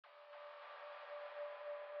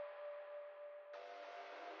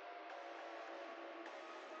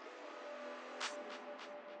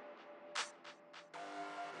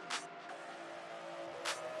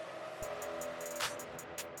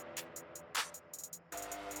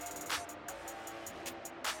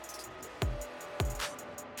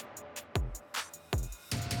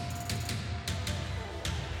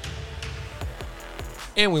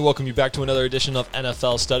And we welcome you back to another edition of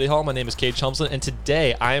NFL Study Hall. My name is Cade Chumslin, and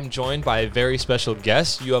today I am joined by a very special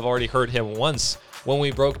guest. You have already heard him once when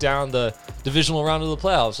we broke down the divisional round of the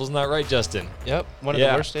playoffs. Wasn't that right, Justin? Yep, one of the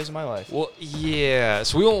worst days of my life. Well, yeah,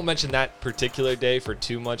 so we won't mention that particular day for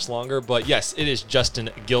too much longer, but yes, it is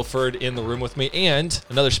Justin Guilford in the room with me, and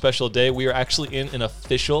another special day. We are actually in an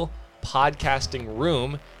official podcasting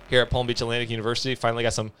room here at Palm Beach Atlantic University. Finally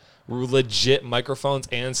got some legit microphones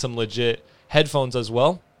and some legit headphones as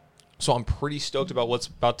well. So I'm pretty stoked about what's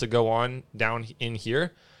about to go on down in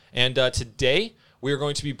here. And today we are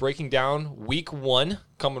going to be breaking down week 1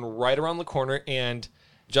 coming right around the corner. And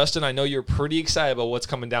Justin, I know you're pretty excited about what's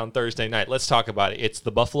coming down Thursday night. Let's talk about it. It's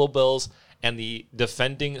the Buffalo Bills and the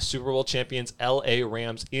defending Super Bowl champions LA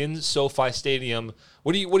Rams in SoFi Stadium.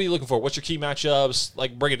 What are you looking for? What's your key matchups?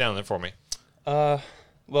 Like, break it down there for me.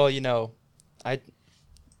 Well, you know,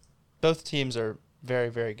 both teams are very,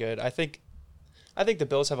 very good. I think the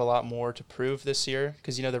Bills have a lot more to prove this year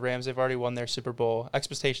because, you know, the Rams, they've already won their Super Bowl.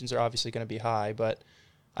 Expectations are obviously going to be high, but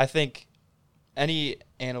I think any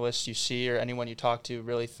analyst you see or anyone you talk to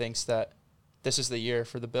really thinks that this is the year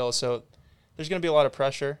for the Bills. So there's going to be a lot of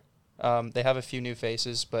pressure. They have a few new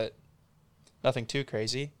faces, but nothing too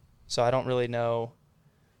crazy. So I don't really know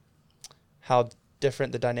how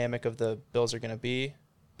different the dynamic of the Bills are going to be.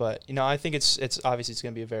 But, you know, I think it's obviously it's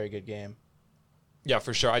going to be a very good game. Yeah,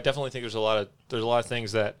 for sure. I definitely think there's a lot of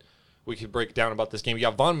things that we could break down about this game. You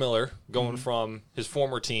got Von Miller going from his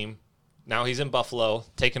former team. Now he's in Buffalo,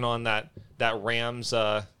 taking on that Rams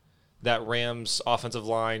offensive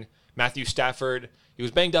line. Matthew Stafford, he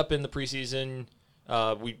was banged up in the preseason.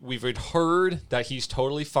 We've heard that he's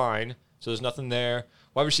totally fine, so there's nothing there.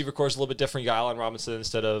 Wide receiver course a little bit different. You got Allen Robinson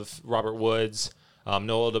instead of Robert Woods.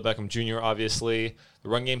 Noah Odell Beckham Jr., obviously. The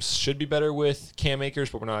run game should be better with Cam Akers,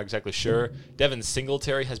 but we're not exactly sure. Devin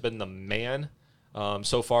Singletary has been the man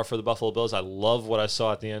so far for the Buffalo Bills. I love what I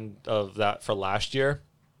saw at the end of that for last year.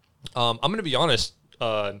 I'm going to be honest.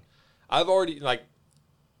 I've already,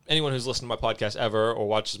 anyone who's listened to my podcast ever or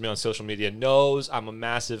watches me on social media knows I'm a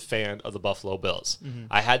massive fan of the Buffalo Bills. Mm-hmm.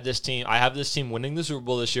 I have this team winning the Super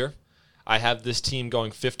Bowl this year. I have this team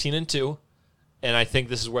going 15-2, and I think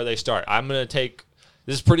this is where they start.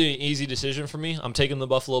 This is a pretty easy decision for me. I'm taking the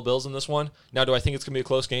Buffalo Bills in this one. Now, do I think it's going to be a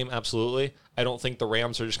close game? Absolutely. I don't think the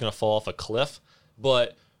Rams are just going to fall off a cliff.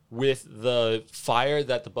 But with the fire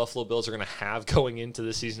that the Buffalo Bills are going to have going into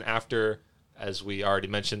the season after, as we already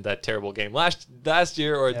mentioned, that terrible game last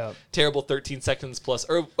year or terrible 13 seconds plus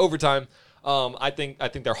overtime, I think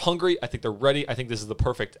they're hungry. I think they're ready. I think this is the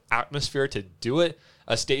perfect atmosphere to do it.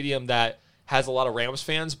 A stadium that has a lot of Rams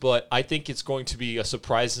fans, but I think it's going to be a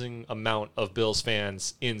surprising amount of Bills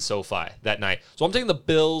fans in SoFi that night. So I'm taking the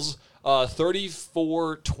Bills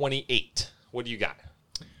 34-28. What do you got?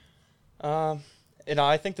 I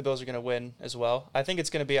think the Bills are going to win as well. I think it's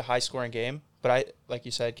going to be a high-scoring game, but like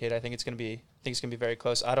you said, Kate, I think it's going to be very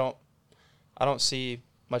close. I don't see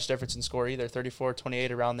much difference in score either.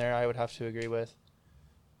 34-28 around there, I would have to agree with.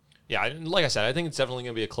 Yeah, like I said, I think it's definitely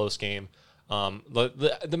going to be a close game.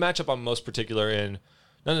 The matchup I'm most particular in,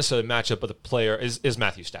 not necessarily matchup, but the player is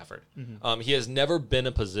Matthew Stafford. Mm-hmm. He has never been in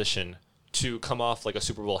a position to come off like a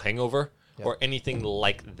Super Bowl hangover or anything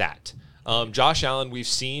like that. Josh Allen, we've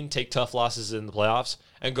seen take tough losses in the playoffs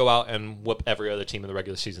and go out and whoop every other team in the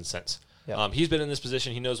regular season since. Yep. He's been in this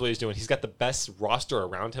position. He knows what he's doing. He's got the best roster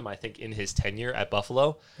around him, I think, in his tenure at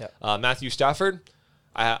Buffalo. Yep. Matthew Stafford,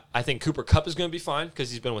 I think Cooper Kupp is going to be fine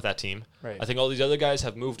because he's been with that team. Right. I think all these other guys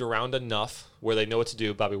have moved around enough where they know what to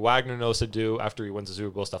do. Bobby Wagner knows what to do after he wins the Super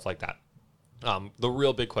Bowl, stuff like that. The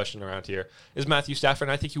real big question around here is Matthew Stafford,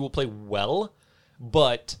 and I think he will play well,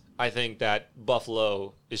 but I think that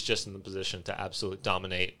Buffalo is just in the position to absolutely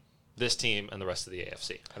dominate this team and the rest of the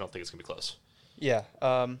AFC. I don't think it's going to be close. Yeah,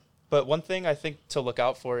 but one thing I think to look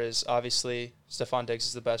out for is obviously Stephon Diggs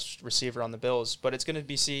is the best receiver on the Bills, but it's going to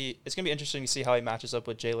be interesting to see how he matches up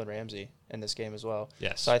with Jalen Ramsey in this game as well.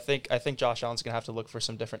 Yes. So I think Josh Allen's going to have to look for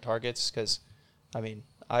some different targets because, I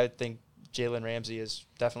think Jalen Ramsey is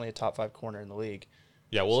definitely a top 5 corner in the league.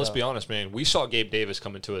 Yeah, well, let's be honest, man. We saw Gabe Davis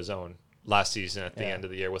come into his own last season at the end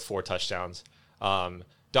of the year with 4 touchdowns.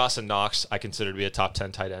 Dawson Knox, I consider to be a top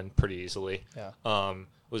 10 tight end pretty easily. Yeah.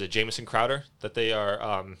 Was it Jamison Crowder that they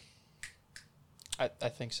are I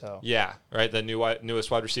think so. Yeah, right. The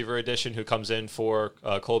newest wide receiver addition who comes in for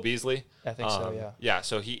Cole Beasley. I think so. Yeah. Yeah.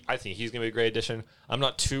 So I think he's gonna be a great addition. I'm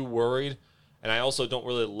not too worried, and I also don't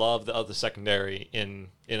really love the other secondary in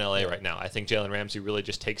LA right now. I think Jalen Ramsey really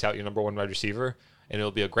just takes out your number one wide receiver, and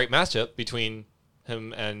it'll be a great matchup between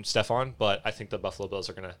him and Stephon. But I think the Buffalo Bills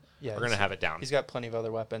are gonna have it down. He's got plenty of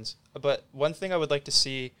other weapons. But one thing I would like to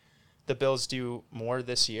see the Bills do more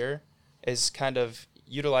this year is kind of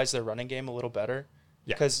utilize their running game a little better.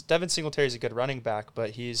 Yeah. Because Devin Singletary is a good running back,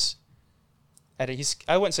 but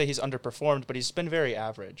I wouldn't say he's underperformed, but he's been very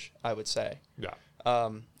average, I would say. Yeah.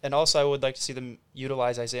 And also I would like to see them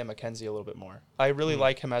utilize Isaiah McKenzie a little bit more. I really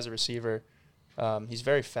like him as a receiver. He's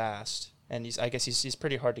very fast, and I guess he's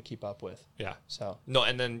pretty hard to keep up with. Yeah. So no,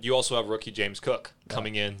 and then you also have rookie James Cook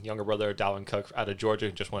coming in, younger brother of Dalvin Cook out of Georgia,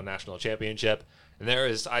 who just won a national championship. And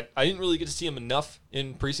I didn't really get to see him enough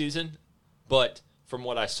in preseason, but from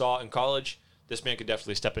what I saw in college, this man could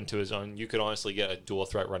definitely step into his own. You could honestly get a dual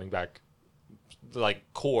threat running back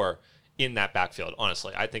like core in that backfield.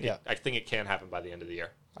 Honestly, I think it can happen by the end of the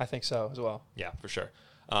year. I think so as well. Yeah, for sure.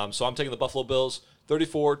 So I'm taking the Buffalo Bills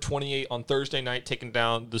 34-28 on Thursday night, taking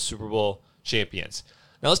down the Super Bowl champions.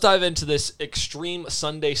 Now let's dive into this extreme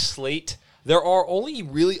Sunday slate. There are only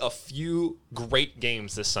really a few great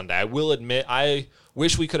games this Sunday. I will admit, I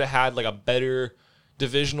wish we could have had like a better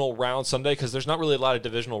divisional round Sunday because there's not really a lot of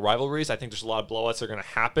divisional rivalries. I think there's a lot of blowouts that are going to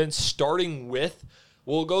happen, starting with,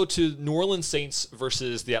 we'll go to New Orleans Saints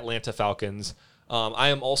versus the Atlanta Falcons. I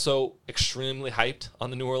am also extremely hyped on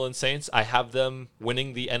the New Orleans Saints. I have them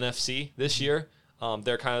winning the NFC this year.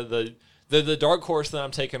 They're kind of the dark horse that I'm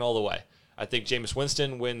taking all the way. I think Jameis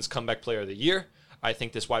Winston wins Comeback Player of the Year. I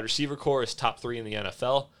think this wide receiver core is top 3 in the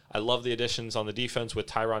NFL. I love the additions on the defense with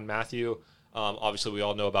Tyrann Mathieu. Obviously, we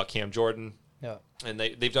all know about Cam Jordan. Yeah. And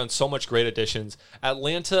they've done so much great additions.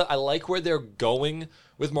 Atlanta, I like where they're going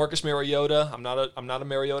with Marcus Mariota. I'm not a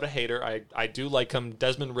Mariota hater. I do like him.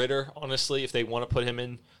 Desmond Ridder, honestly, if they want to put him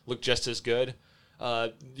in, look just as good.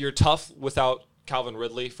 You're tough without Calvin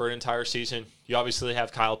Ridley for an entire season. You obviously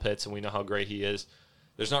have Kyle Pitts, and we know how great he is.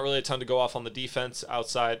 There's not really a ton to go off on the defense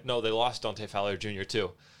outside. No, they lost Dante Fowler Jr.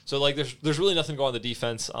 too. So like there's really nothing to go on the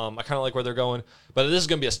defense. I kind of like where they're going. But this is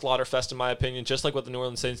going to be a slaughter fest in my opinion, just like what the New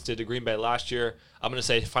Orleans Saints did to Green Bay last year. I'm going to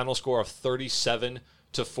say final score of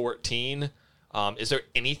 37-14. Is there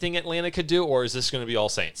anything Atlanta could do, or is this going to be all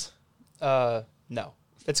Saints? No.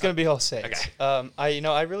 It's going to be all Saints. Okay.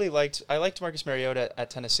 I liked Marcus Mariota at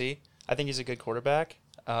Tennessee. I think he's a good quarterback.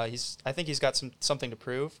 I think he's got something to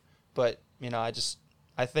prove, but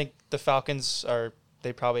I think the Falcons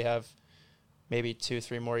they probably have maybe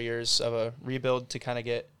 2-3 more years of a rebuild to kind of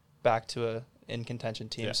get back to a in contention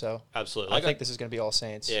team. Yeah, so absolutely. I think this is going to be all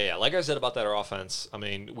Saints. Yeah. Like I said about that offense, I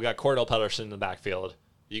mean, we got Cordell Patterson in the backfield.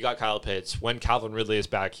 You got Kyle Pitts. When Calvin Ridley is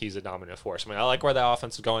back, he's a dominant force. I mean, I like where that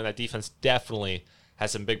offense is going. That defense definitely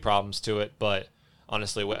has some big problems to it, but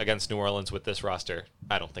honestly, against New Orleans with this roster,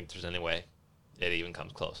 I don't think there's any way it even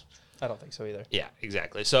comes close. I don't think so either. Yeah,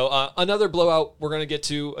 exactly. So another blowout we're going to get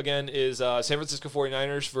to, again, is San Francisco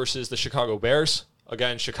 49ers versus the Chicago Bears.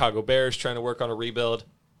 Again, Chicago Bears trying to work on a rebuild.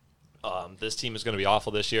 This team is going to be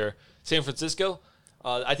awful this year. San Francisco,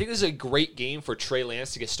 I think this is a great game for Trey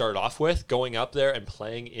Lance to get started off with, going up there and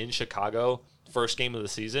playing in Chicago, first game of the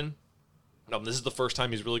season. This is the first time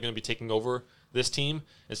he's really going to be taking over this team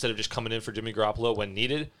instead of just coming in for Jimmy Garoppolo when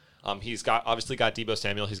needed. He's obviously got Deebo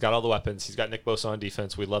Samuel. He's got all the weapons. He's got Nick Bosa on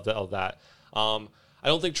defense. We love all that. I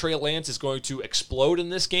don't think Trey Lance is going to explode in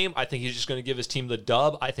this game. I think he's just going to give his team the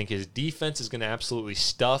dub. I think his defense is going to absolutely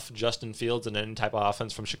stuff Justin Fields and any type of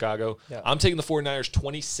offense from Chicago. Yeah. I'm taking the 49ers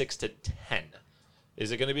 26-10.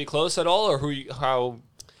 Is it going to be close at all, or how?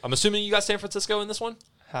 I'm assuming you got San Francisco in this one?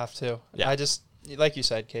 Have to. Yeah. I just, like you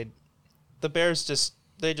said, Cade, the Bears just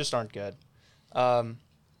aren't good.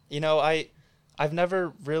 I've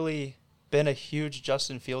never really been a huge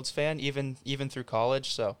Justin Fields fan, even through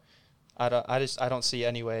college. So I don't see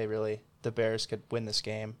any way really the Bears could win this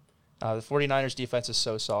game. The 49ers defense is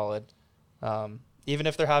so solid. Even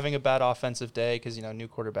if they're having a bad offensive day, because new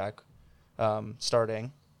quarterback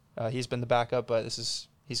starting, he's been the backup, but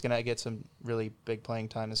he's gonna get some really big playing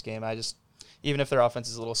time this game. Even if their offense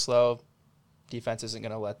is a little slow, defense isn't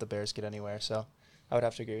gonna let the Bears get anywhere. So I would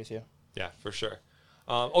have to agree with you. Yeah, for sure.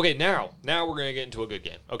 Okay, now we're going to get into a good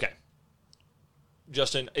game. Okay.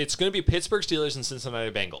 Justin, it's going to be Pittsburgh Steelers and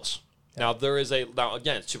Cincinnati Bengals. Yeah. Now,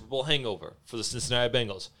 again, Super Bowl hangover for the Cincinnati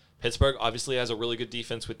Bengals. Pittsburgh obviously has a really good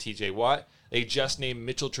defense with TJ Watt. They just named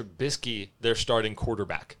Mitchell Trubisky their starting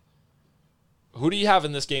quarterback. Who do you have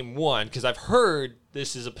in this game? One, because I've heard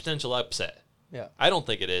this is a potential upset. Yeah. I don't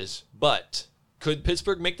think it is, but Could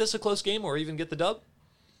Pittsburgh make this a close game or even get the dub?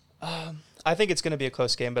 I think it's going to be a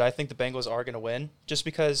close game, but I think the Bengals are going to win just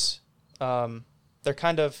because they're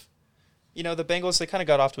kind of, the Bengals, they kind of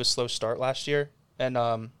got off to a slow start last year, and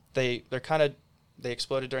they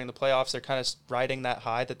exploded during the playoffs. They're kind of riding that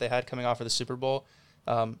high that they had coming off of the Super Bowl.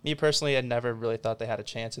 Me personally, I never really thought they had a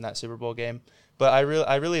chance in that Super Bowl game, but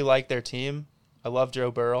I really like their team. I love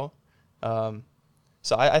Joe Burrow.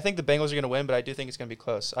 So I think the Bengals are going to win, but I do think it's going to be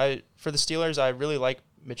close. For the Steelers, I really like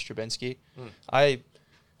Mitch Trubisky.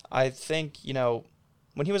 I think,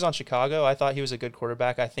 when he was on Chicago, I thought he was a good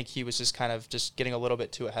quarterback. I think he was just kind of just getting a little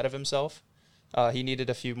bit too ahead of himself. He needed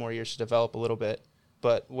a few more years to develop a little bit.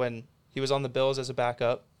 But when he was on the Bills as a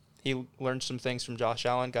backup, he learned some things from Josh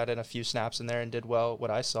Allen, got in a few snaps in there and did well,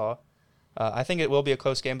 what I saw. I think it will be a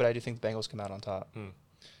close game, but I do think the Bengals come out on top.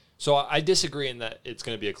 So I disagree in that it's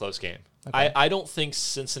going to be a close game. Okay. I don't think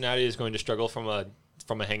Cincinnati is going to struggle from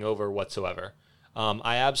a hangover whatsoever.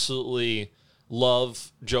 I absolutely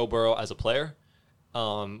love Joe Burrow as a player.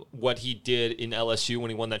 What he did in LSU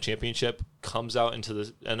when he won that championship comes out into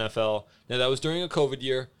the NFL. Now, that was during a COVID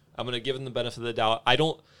year. I'm going to give him the benefit of the doubt.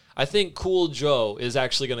 I think Cool Joe is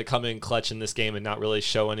actually going to come in clutch in this game and not really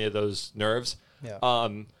show any of those nerves. Yeah.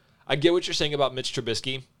 I get what you're saying about Mitch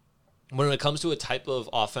Trubisky. When it comes to a type of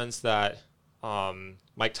offense that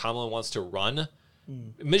Mike Tomlin wants to run,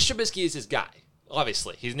 Mitch Trubisky is his guy.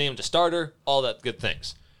 Obviously, he's named a starter, all that good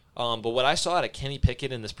things. But what I saw out of Kenny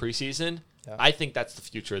Pickett in this preseason, I think that's the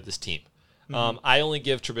future of this team. I only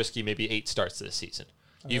give Trubisky maybe 8 starts this season.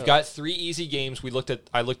 You've got 3 easy games.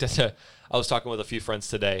 I was talking with a few friends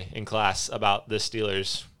today in class about this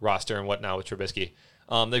Steelers roster and whatnot with Trubisky.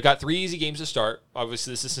 They've got 3 easy games to start.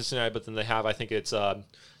 Obviously, this is Cincinnati, but then they have, I think it's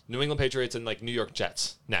New England Patriots and New York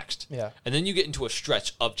Jets next. Yeah. And then you get into a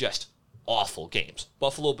stretch of just awful games.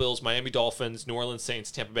 Buffalo Bills, Miami Dolphins, New Orleans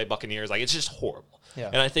Saints, Tampa Bay Buccaneers. It's just horrible. Yeah.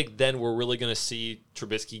 And I think then we're really going to see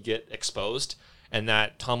Trubisky get exposed and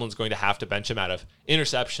that Tomlin's going to have to bench him out of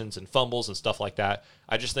interceptions and fumbles and stuff like that.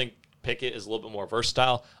 I just think Pickett is a little bit more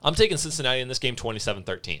versatile. I'm taking Cincinnati in this game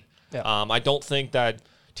 27-13. Yeah. I don't think that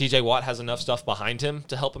TJ Watt has enough stuff behind him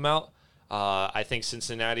to help him out. I think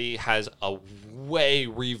Cincinnati has a way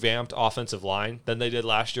revamped offensive line than they did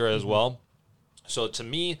last year as well. So to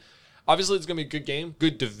me, obviously it's going to be a good game,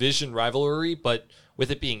 good division rivalry, but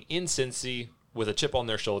with it being in Cincy with a chip on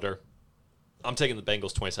their shoulder, I'm taking the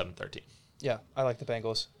Bengals 27-13. Yeah, I like the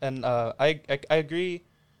Bengals. And I agree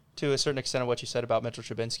to a certain extent of what you said about Mitchell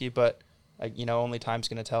Trubisky, but only time's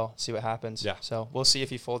going to tell, see what happens. Yeah. So we'll see if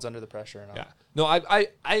he folds under the pressure or not. Yeah. No,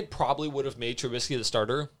 I probably would have made Trubisky the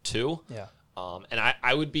starter too. Yeah. And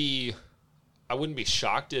I wouldn't be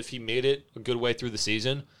shocked if he made it a good way through the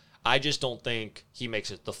season. I just don't think he makes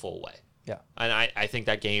it the full way. Yeah. And I think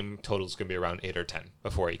that game total is going to be around 8 or 10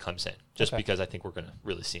 before he comes in, just because I think we're going to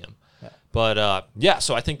really see him. Yeah. But,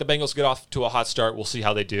 so I think the Bengals get off to a hot start. We'll see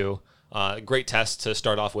how they do. Great test to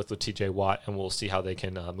start off with TJ Watt, and we'll see how they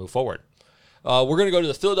can move forward. We're going to go to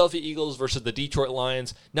the Philadelphia Eagles versus the Detroit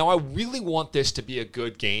Lions. Now, I really want this to be a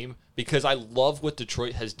good game because I love what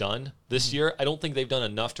Detroit has done this year. I don't think they've done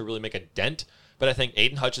enough to really make a dent, but I think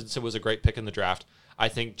Aiden Hutchinson was a great pick in the draft. I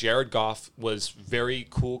think Jared Goff was very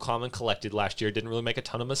cool, calm, and collected last year. Didn't really make a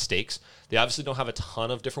ton of mistakes. They obviously don't have a ton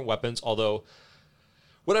of different weapons, although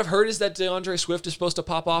what I've heard is that DeAndre Swift is supposed to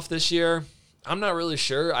pop off this year. I'm not really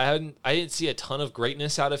sure. I didn't see a ton of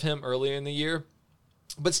greatness out of him earlier in the year.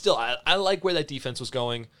 But still, I like where that defense was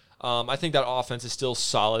going. I think that offense is still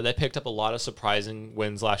solid. They picked up a lot of surprising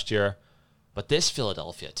wins last year. But this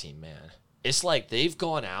Philadelphia team, man, it's like they've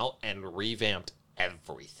gone out and revamped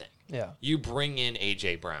everything. Yeah. You bring in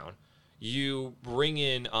A.J. Brown. You bring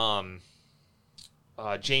in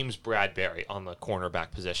James Bradbury on the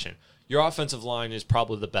cornerback position. Your offensive line is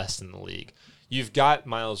probably the best in the league. You've got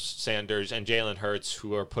Miles Sanders and Jalen Hurts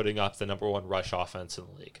who are putting up the number 1 rush offense in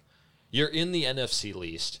the league. You're in the NFC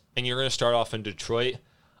least, and you're going to start off in Detroit.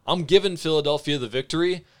 I'm giving Philadelphia the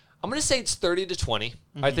victory. I'm going to say it's 30-20.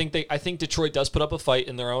 Mm-hmm. I think Detroit does put up a fight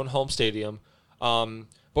in their own home stadium.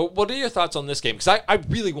 But what are your thoughts on this game? Because I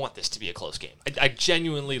really want this to be a close game. I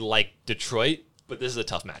genuinely like Detroit, but this is a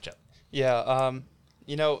tough matchup. Yeah,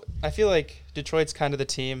 I feel like Detroit's kind of the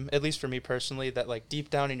team, at least for me personally, that deep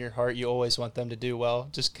down in your heart, you always want them to do well,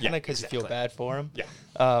 just kind of because you feel bad for them.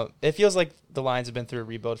 Yeah. It feels like the Lions have been through a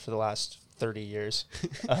rebuild for the last 30 years.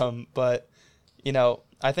 But,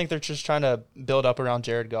 I think they're just trying to build up around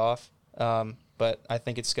Jared Goff. But I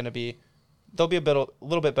think it's going to be – they'll be a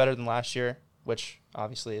little bit better than last year, which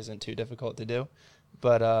obviously isn't too difficult to do.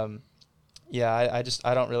 But, I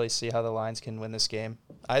don't really see how the Lions can win this game.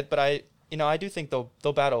 I do think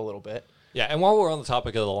they'll battle a little bit. Yeah, and while we're on the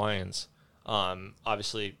topic of the Lions,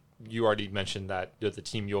 Obviously, you already mentioned that they're the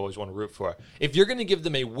team you always want to root for. If you're going to give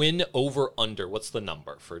them a win over under, what's the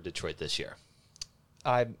number for Detroit this year?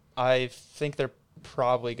 I think they're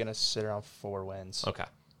probably going to sit around 4 wins. Okay.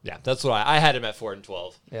 Yeah, that's what I had him at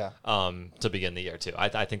 4-12. Yeah. To begin the year too.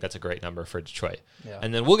 I think that's a great number for Detroit. Yeah.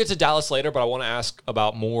 And then we'll get to Dallas later, but I want to ask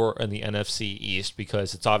about more in the NFC East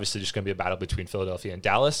because it's obviously just going to be a battle between Philadelphia and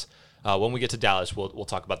Dallas. When we get to Dallas, we'll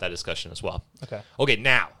talk about that discussion as well. Okay. Okay.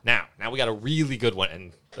 Now we got a really good one,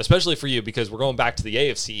 and especially for you because we're going back to the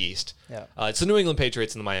AFC East. Yeah. It's the New England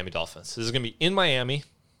Patriots and the Miami Dolphins. This is going to be in Miami.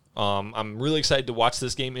 I'm really excited to watch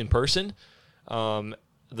this game in person. The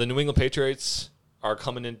New England Patriots are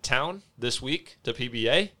coming in town this week to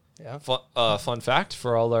PBA. Yeah. Fun fact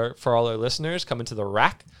for all our listeners, coming to the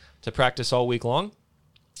rack to practice all week long.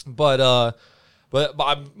 But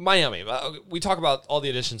Miami, we talk about all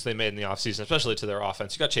the additions they made in the offseason, especially to their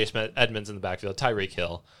offense. You got Chase Edmonds in the backfield, Tyreek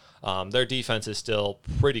Hill. Their defense is still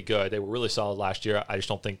pretty good. They were really solid last year. I just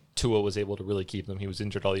don't think Tua was able to really keep them. He was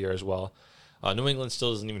injured all year as well. New England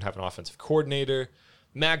still doesn't even have an offensive coordinator.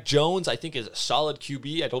 Mac Jones, I think, is a solid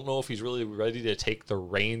QB. I don't know if he's really ready to take the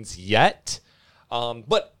reins yet.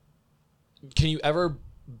 But can you ever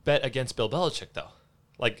bet against Bill Belichick, though?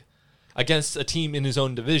 Like, against a team in his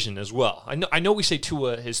own division as well. I know we say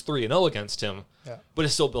Tua is 3-0 against him, Yeah. but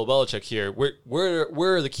it's still Bill Belichick here.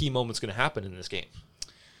 Where are the key moments going to happen in this game?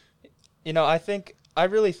 I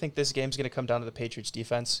really think this game's going to come down to the Patriots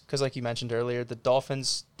defense because, like you mentioned earlier, the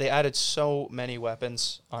Dolphins, they added so many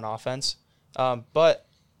weapons on offense. But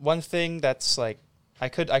one thing that's like, I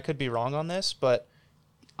could be wrong on this, but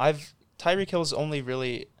Tyreek Hill's only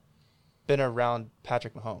really been around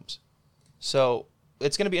Patrick Mahomes. So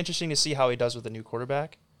it's going to be interesting to see how he does with a new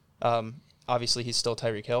quarterback. Obviously he's still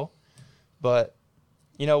Tyreek Hill, but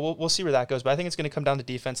we'll see where that goes. But I think it's going to come down to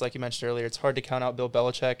defense. Like you mentioned earlier, it's hard to count out Bill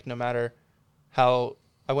Belichick no matter how,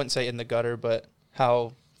 I wouldn't say in the gutter, but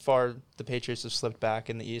how far the Patriots have slipped back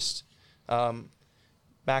in the East.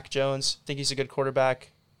 Mac Jones, I think he's a good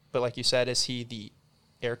quarterback, but like you said, is he the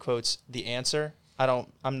air quotes the answer? I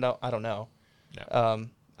don't know. No.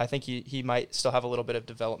 I think he might still have a little bit of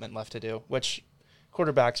development left to do, which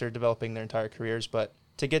quarterbacks are developing their entire careers, but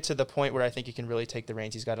to get to the point where I think he can really take the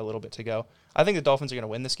reins, he's got a little bit to go. I think the Dolphins are going to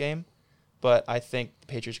win this game, but I think the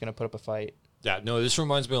Patriots are going to put up a fight. Yeah, no, this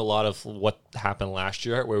reminds me a lot of what happened last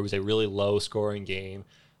year, where it was a really low-scoring game,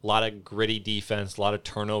 a lot of gritty defense, a lot of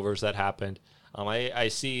turnovers that happened. I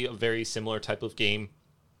see a very similar type of game,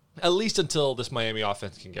 at least until this Miami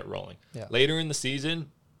offense can get rolling. Yeah. Later in the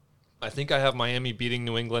season, I think I have Miami beating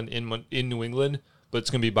New England in New England, but it's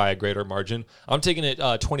going to be by a greater margin. I'm taking it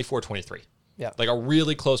 24-23. Yeah. Like a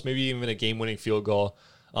really close, maybe even a game-winning field goal,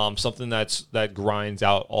 something that grinds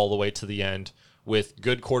out all the way to the end with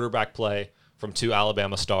good quarterback play from 2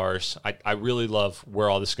 Alabama stars. I really love where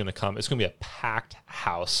all this is going to come. It's going to be a packed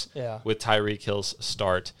house with Tyreek Hill's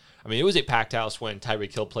start. I mean, it was a packed house when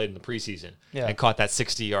Tyreek Hill played in the preseason and caught that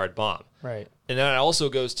 60-yard bomb. Right. And then it also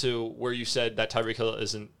goes to where you said that Tyreek Hill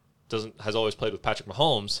has always played with Patrick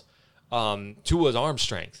Mahomes. Tua's arm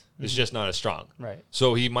strength is just not as strong. Right.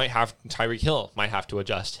 So Tyreek Hill might have to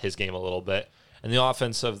adjust his game a little bit. And the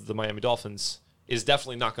offense of the Miami Dolphins is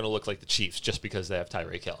definitely not going to look like the Chiefs just because they have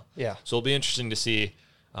Tyreek Hill. Yeah. So it'll be interesting to see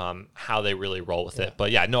how they really roll with it.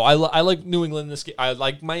 But yeah, no, I like New England in this game. I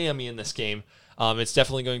like Miami in this game. It's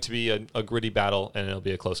definitely going to be a gritty battle, and it'll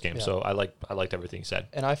be a close game. Yeah. So I liked everything you said.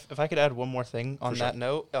 And if I could add one more thing on that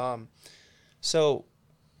note, so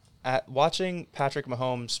at watching Patrick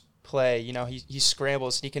Mahomes play, he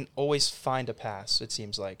scrambles and he can always find a pass. It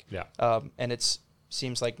seems like, and it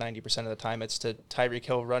seems like 90% of the time it's to Tyreek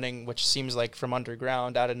Hill running, which seems like from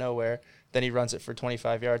underground out of nowhere. Then he runs it for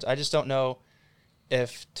 25 yards. I just don't know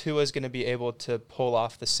if Tua's going to be able to pull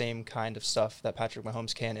off the same kind of stuff that Patrick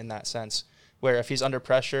Mahomes can in that sense. Where if he's under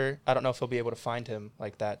pressure, I don't know if he'll be able to find him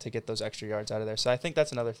like that to get those extra yards out of there. So I think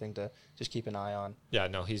that's another thing to just keep an eye on. Yeah,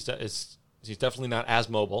 no, he's definitely not as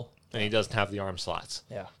mobile, and he doesn't have the arm slots.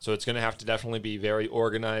 Yeah. So it's going to have to definitely be very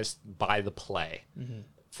organized by the play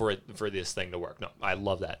for this thing to work. No, I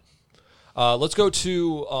love that. Let's go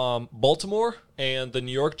to Baltimore and the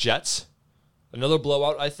New York Jets. Another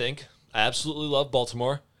blowout, I think. I absolutely love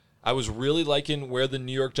Baltimore. I was really liking where the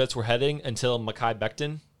New York Jets were heading until Mekhi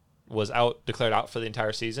Becton was declared out for the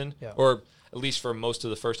entire season, or at least for most of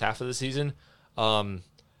the first half of the season. I'm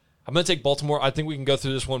going to take Baltimore. I think we can go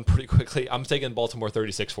through this one pretty quickly. I'm taking Baltimore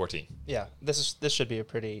 36-14. Yeah, this should be a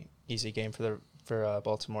pretty easy game for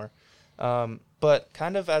Baltimore. But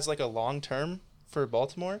kind of as like a long term for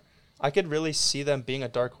Baltimore, I could really see them being a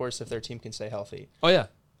dark horse if their team can stay healthy. Oh yeah,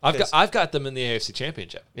 I've got them in the AFC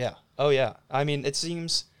Championship. Yeah. Oh yeah. I mean, it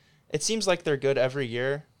seems it seems like they're good every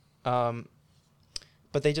year,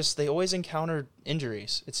 but they always encounter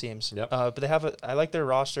injuries. It seems. Yep. But I like their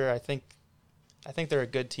roster. I think they're a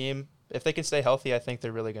good team. If they can stay healthy, I think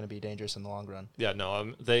they're really going to be dangerous in the long run. Yeah,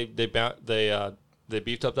 no, they beefed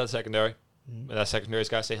up that secondary. Mm-hmm. That secondary's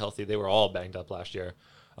got to stay healthy. They were all banged up last year.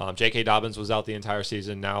 J.K. Dobbins was out the entire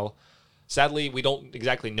season. Now, sadly, we don't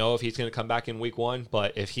exactly know if he's going to come back in week 1,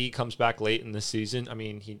 but if he comes back late in this season, I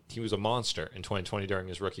mean, he was a monster in 2020 during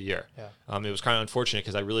his rookie year. Yeah. It was kind of unfortunate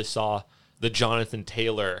because I really saw the Jonathan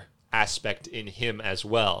Taylor aspect in him as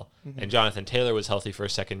well. Mm-hmm. And Jonathan Taylor was healthy for a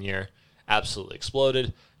second year, absolutely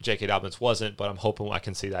exploded. J.K. Dobbins wasn't, but I'm hoping I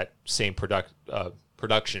can see that same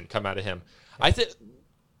production come out of him. Yeah.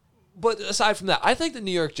 But aside from that, I think the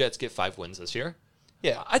New York Jets get 5 wins this year.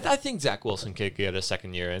 Yeah. I think Zach Wilson could get a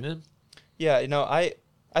second year in him. Yeah,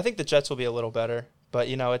 I think the Jets will be a little better, but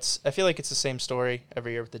I feel like it's the same story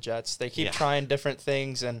every year with the Jets. They keep trying different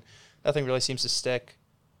things and nothing really seems to stick.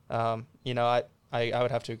 I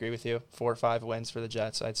would have to agree with you. 4 or 5 wins for the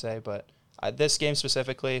Jets, I'd say, but this game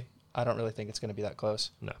specifically, I don't really think it's going to be that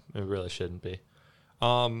close. No, it really shouldn't be.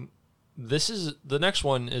 The next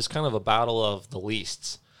one is kind of a battle of the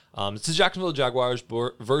leasts. It's the Jacksonville Jaguars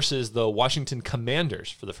versus the Washington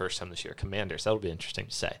Commanders for the first time this year. Commanders, that'll be interesting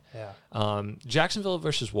to say. Yeah. Jacksonville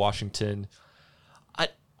versus Washington.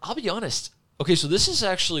 I'll be honest. Okay, so this is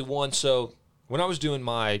actually one. So when I was doing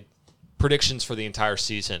my predictions for the entire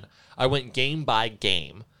season, I went game by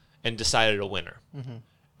game and decided a winner. Mm-hmm.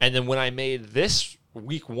 And then when I made this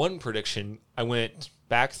week 1 prediction, I went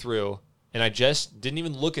back through and I just didn't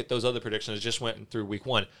even look at those other predictions. I just went through week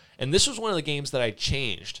 1. And this was one of the games that I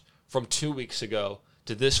changed from 2 weeks ago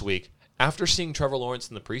to this week after seeing Trevor Lawrence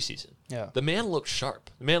in the preseason. Yeah. The man looked sharp.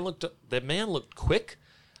 The man looked quick.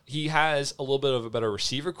 He has a little bit of a better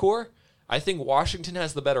receiver core. I think Washington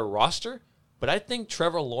has the better roster, but I think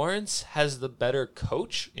Trevor Lawrence has the better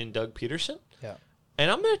coach in Doug Peterson. Yeah.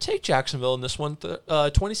 And I'm going to take Jacksonville in this one,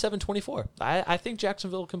 27-24. I think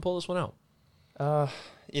Jacksonville can pull this one out.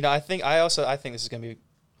 I think this is going to be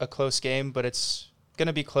a close game, but it's going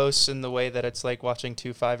to be close in the way that it's like watching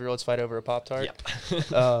 2 5-year-olds fight over a Pop-Tart.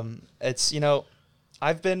 Yep. It's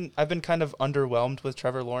I've been kind of underwhelmed with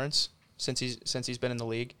Trevor Lawrence since he's been in the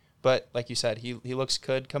league, but like you said, he looks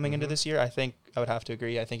good coming into this year. I think I would have to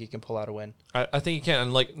agree. I think he can pull out a win. I think he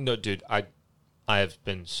can. And no, dude, I have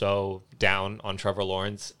been so down on Trevor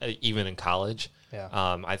Lawrence even in college. Yeah.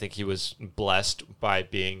 I think he was blessed by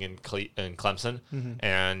being in Clemson, mm-hmm.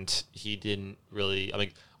 and he didn't really. I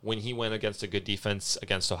mean, when he went against a good defense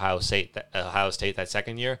against Ohio State that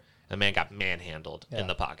second year, the man got manhandled in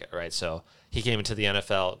the pocket, right? So he came into the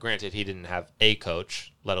NFL. Granted, he didn't have a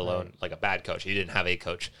coach, let alone like a bad coach. He didn't have a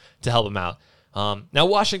coach to help him out. Now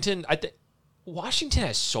Washington, Washington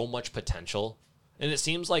has so much potential, and it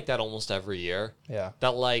seems like that almost every year. Yeah.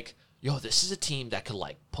 That like, this is a team that could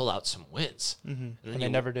like pull out some wins. Mm-hmm. And they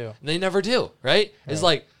never do. They never do, right? Yeah. It's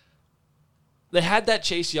like they had that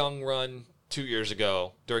Chase Young run 2 years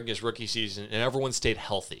ago during his rookie season, and everyone stayed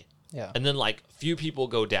healthy. Yeah. And then like few people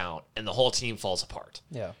go down, and the whole team falls apart.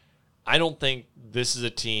 Yeah. I don't think this is a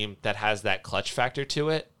team that has that clutch factor to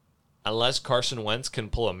it, unless Carson Wentz can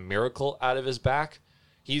pull a miracle out of his back.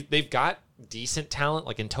 They've got decent talent.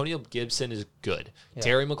 Like Antonio Gibson is good. Yeah.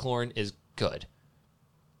 Terry McLaurin is good.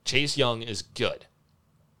 Chase Young is good.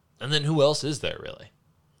 And then who else is there, really?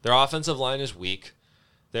 Their offensive line is weak.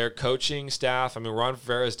 Their coaching staff, I mean, Ron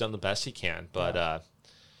Rivera has done the best he can, but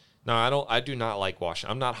no, I do not like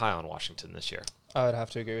Washington. I'm not high on Washington this year. I would have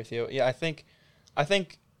to agree with you. Yeah, I think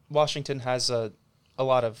Washington has a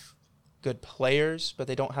lot of good players, but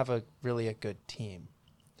they don't have really a good team.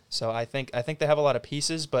 So I think they have a lot of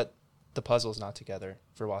pieces, but the puzzle's not together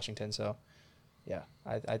for Washington. So yeah,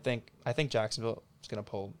 I think Jacksonville is going to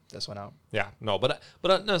pull this one out. Yeah, no, but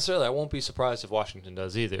not necessarily. I won't be surprised if Washington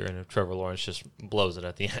does either, and if Trevor Lawrence just blows it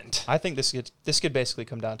at the end. I think this could basically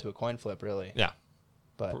come down to a coin flip, really. Yeah,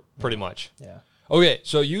 but pretty much. Yeah. Okay,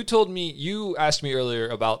 so you asked me earlier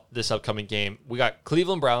about this upcoming game. We got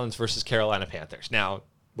Cleveland Browns versus Carolina Panthers. Now,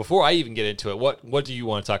 before I even get into it, what do you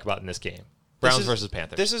want to talk about in this game? Browns versus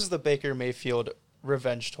Panthers. This is the Baker Mayfield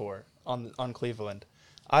revenge tour on Cleveland.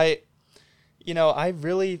 I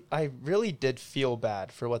really did feel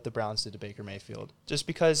bad for what the Browns did to Baker Mayfield, just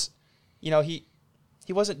because, he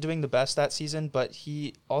wasn't doing the best that season, but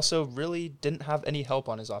he also really didn't have any help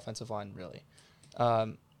on his offensive line, really,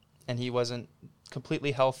 and he wasn't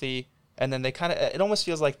completely healthy. And then it almost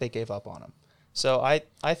feels like they gave up on him. So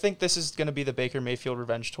I think this is going to be the Baker Mayfield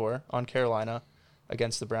revenge tour on Carolina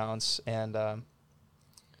against the Browns, and I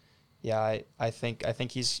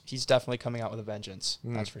think he's definitely coming out with a vengeance.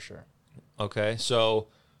 That's for sure. Okay, so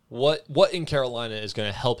what in Carolina is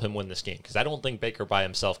going to help him win this game? Because I don't think Baker by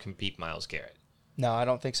himself can beat Myles Garrett. No, I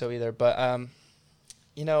don't think so either. But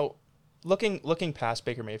looking past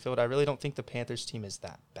Baker Mayfield, I really don't think the Panthers team is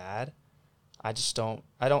that bad. I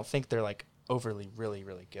don't think they're like overly really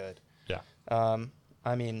really good. Yeah.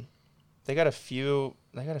 I mean, they got a few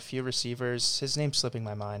receivers. His name's slipping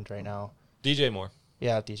my mind right now. DJ Moore.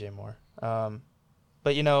 Yeah, DJ Moore.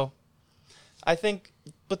 But I think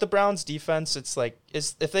with the Browns defense, it's like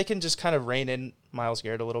if they can just kind of rein in Myles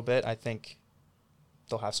Garrett a little bit, I think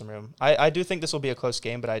they'll have some room. I do think this will be a close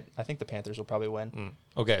game, but I think the Panthers will probably win.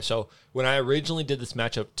 Okay, so when I originally did this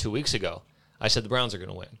matchup 2 weeks ago, I said the Browns are going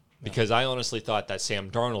to win because I honestly thought that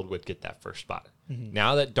Sam Darnold would get that first spot. Mm-hmm.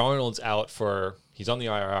 Now that Darnold's out he's on the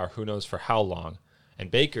IR, who knows for how long,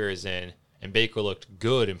 and Baker is in, and Baker looked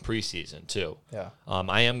good in preseason too. Yeah.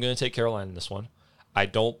 I am going to take Carolina in this one. I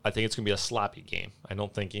think it's going to be a sloppy game. I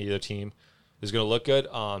don't think either team is going to look good.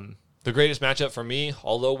 The greatest matchup for me,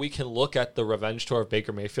 although we can look at the revenge tour of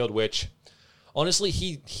Baker Mayfield, which honestly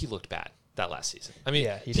he looked bad that last season. I mean,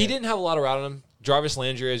 he didn't have a lot around him. Jarvis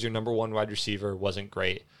Landry as your number one wide receiver wasn't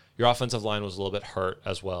great. Your offensive line was a little bit hurt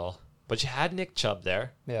as well. But you had Nick Chubb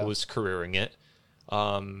there, who was careering it.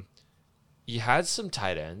 You had some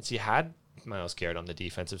tight ends. You had Myles Garrett on the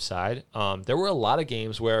defensive side. There were a lot of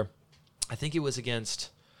games where I think it was against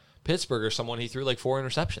Pittsburgh or someone, he threw like 4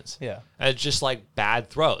 interceptions. Yeah. And it's just like bad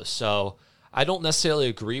throws. So I don't necessarily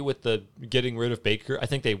agree with the getting rid of Baker. I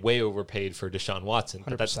think they way overpaid for Deshaun Watson.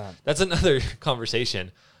 But that's another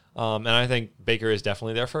conversation. And I think Baker is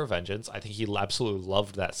definitely there for a vengeance. I think he absolutely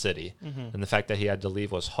loved that city. Mm-hmm. And the fact that he had to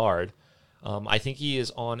leave was hard. I think he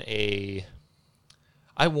is on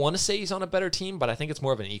I want to say he's on a better team, but I think it's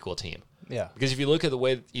more of an equal team. Yeah. Because if you look at the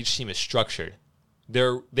way each team is structured,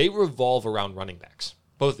 they revolve around running backs,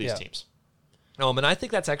 both of these teams. And I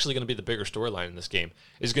think that's actually going to be the bigger storyline in this game,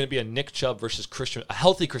 is going to be a Nick Chubb versus a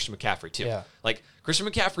healthy Christian McCaffrey, too. Yeah. Like, Christian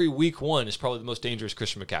McCaffrey week 1 is probably the most dangerous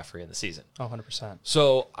Christian McCaffrey in the season. 100%.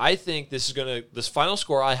 So I think this final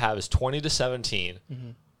score I have is 20-17,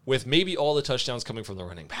 with maybe all the touchdowns coming from the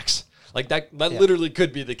running backs. Like, that literally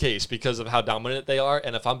could be the case because of how dominant they are.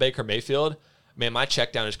 And if I'm Baker Mayfield, man, my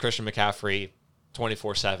check down is Christian McCaffrey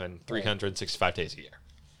 24/7, 365 days a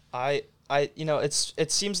year.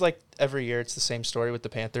 It seems like every year it's the same story with the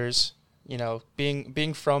Panthers.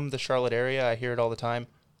 Being from the Charlotte area, I hear it all the time.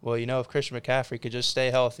 Well, if Christian McCaffrey could just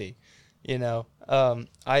stay healthy,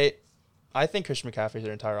 I think Christian McCaffrey's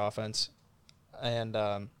their entire offense, and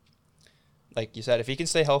like you said, if he can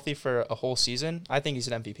stay healthy for a whole season, I think he's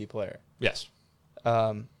an MVP player. Yes.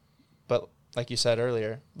 But like you said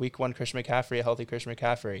earlier, week 1 Christian McCaffrey, a healthy Christian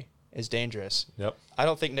McCaffrey is dangerous. Yep. I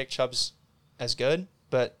don't think Nick Chubb's as good,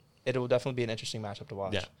 but it will definitely be an interesting matchup to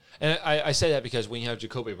watch. Yeah. And I say that because when you have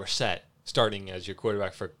Jacoby Brissett starting as your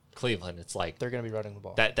quarterback for Cleveland, it's like they're going to be running the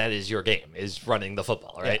ball. That is your game, is running the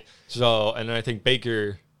football, right? Yeah. So, and I think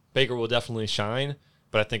Baker will definitely shine,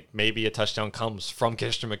 but I think maybe a touchdown comes from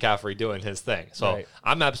Christian McCaffrey doing his thing. So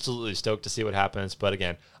I'm absolutely stoked to see what happens. But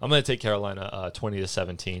again, I'm going to take Carolina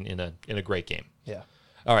 20-17 in a great game. Yeah.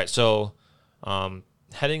 All right. So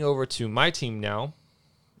heading over to my team now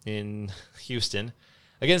in Houston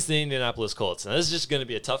against the Indianapolis Colts. Now, this is just going to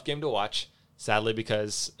be a tough game to watch, sadly,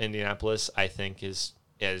 because Indianapolis, I think, is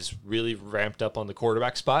really ramped up on the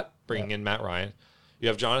quarterback spot, bringing in Matt Ryan. You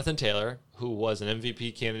have Jonathan Taylor, who was an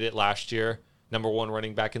MVP candidate last year, number 1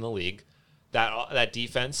 running back in the league. That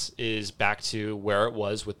defense is back to where it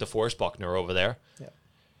was with DeForest Buckner over there. Yeah.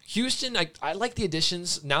 Houston, I like the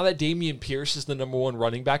additions. Now that Dameon Pierce is the number 1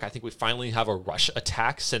 running back, I think we finally have a rush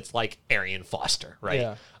attack since, like, Arian Foster,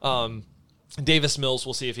 right? Yeah. Davis Mills,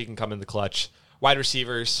 we'll see if he can come in the clutch. Wide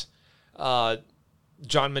receivers, John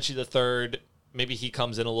Mechie III, maybe he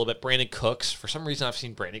comes in a little bit. Brandon Cooks, for some reason I've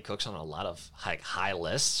seen Brandon Cooks on a lot of high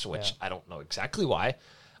lists, which I don't know exactly why,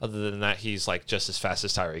 other than that he's like just as fast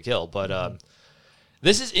as Tyreek Hill. But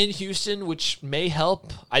this is in Houston, which may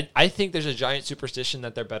help. I think there's a giant superstition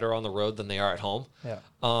that they're better on the road than they are at home. Yeah.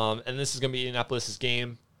 And this is going to be Indianapolis'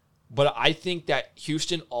 game. But I think that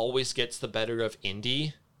Houston always gets the better of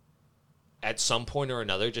Indy at some point or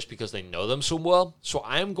another just because they know them so well. So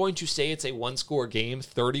I'm going to say it's a 1-score game,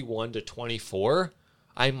 31-24.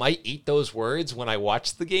 I might eat those words when I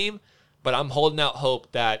watch the game, but I'm holding out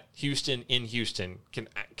hope that Houston in Houston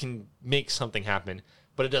can make something happen,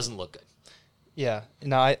 but it doesn't look good. Yeah.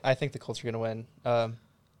 No, I think the Colts are going to win.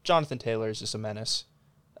 Jonathan Taylor is just a menace.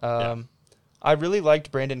 I really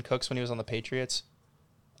liked Brandon Cooks when he was on the Patriots.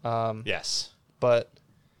 Yes. But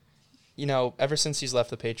ever since he's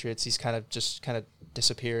left the Patriots, he's kind of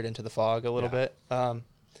disappeared into the fog a little bit.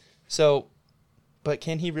 So But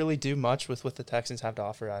can he really do much with what the Texans have to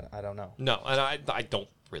offer? I don't know. No, and I don't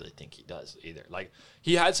really think he does either. Like,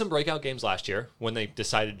 he had some breakout games last year when they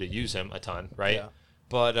decided to use him a ton, right? Yeah.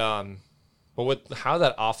 But with how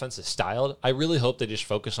that offense is styled, I really hope they just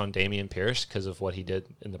focus on Dameon Pierce because of what he did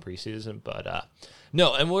in the preseason. But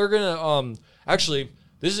no, and we're gonna actually,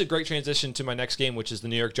 this is a great transition to my next game, which is the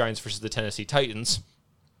New York Giants versus the Tennessee Titans.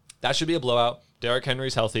 That should be a blowout. Derrick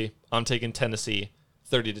Henry's healthy. I'm taking Tennessee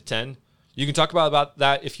 30-10. You can talk about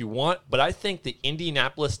that if you want, but I think the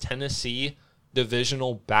Indianapolis-Tennessee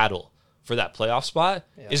divisional battle for that playoff spot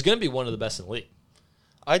is going to be one of the best in the league.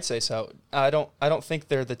 I'd say so. I don't think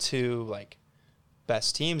they're the two like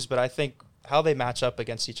best teams, but I think how they match up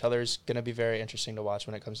against each other is going to be very interesting to watch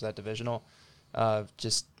when it comes to that divisional.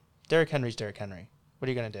 Just Derrick Henry's Derrick Henry. What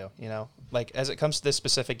are you going to do? You know, like as it comes to this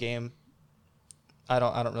specific game, I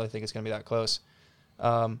don't really think it's going to be that close.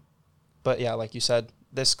 But yeah, like you said,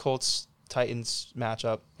 this Colts-Titans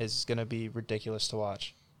matchup is going to be ridiculous to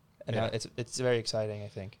watch, and it's very exciting, I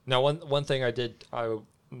think. Now, one thing I did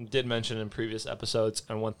mention in previous episodes,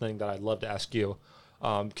 and one thing that I'd love to ask you,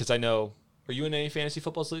 because I know, are you in any fantasy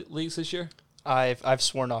football leagues this year? I've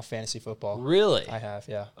sworn off fantasy football. Really? I have,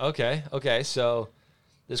 yeah. Okay. So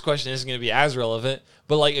this question isn't going to be as relevant,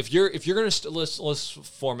 but like if you're going to let's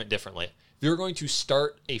form it differently. If you're going to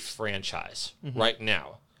start a franchise right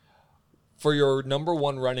now for your number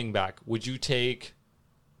one running back, would you take,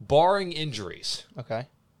 barring injuries? Okay.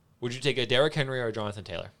 Would you take a Derrick Henry or a Jonathan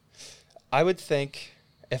Taylor? I would think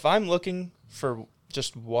if I'm looking for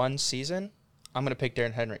just one season, I'm going to pick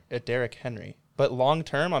Derrick Henry. But long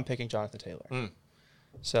term, I'm picking Jonathan Taylor.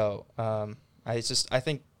 So I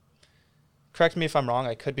think, correct me if I'm wrong,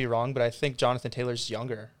 I could be wrong, but I think Jonathan Taylor's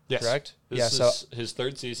younger, correct? This is his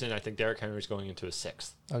third season. I think Derrick Henry's going into his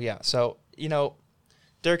sixth. Oh, yeah. So,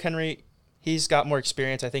 Derrick Henry, he's got more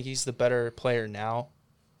experience. I think he's the better player now.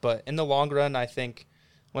 But in the long run, I think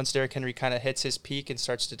once Derrick Henry kind of hits his peak and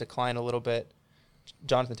starts to decline a little bit,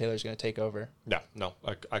 Jonathan Taylor's going to take over. No,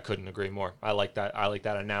 I couldn't agree more. I like that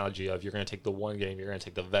analogy of you're going to take the one game, you're going to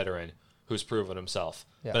take the veteran who's proven himself.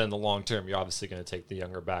 Yeah. But in the long term, you're obviously going to take the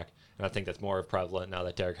younger back. And I think that's more prevalent now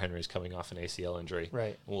that Derrick Henry is coming off an ACL injury.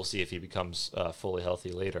 Right. And we'll see if he becomes fully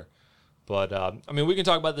healthy later. But, we can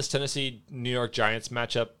talk about this Tennessee-New York Giants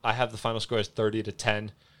matchup. I have the final score as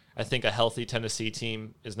 30-10. I think a healthy Tennessee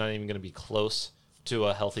team is not even going to be close to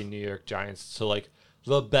a healthy New York Giants. So, like,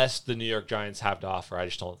 the best the New York Giants have to offer, I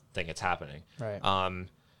just don't think it's happening. Right.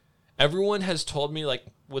 Everyone has told me, like,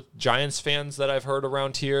 with Giants fans that I've heard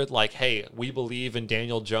around here, like, hey, we believe in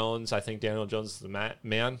Daniel Jones. I think Daniel Jones is the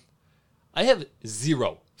man. I have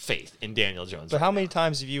zero faith in Daniel Jones. But how many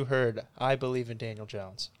times have you heard, I believe in Daniel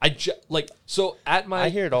Jones? I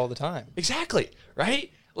hear it all the time. Exactly,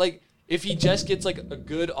 right? Like, if he just gets, like, a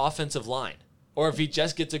good offensive line, or if he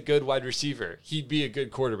just gets a good wide receiver, he'd be a good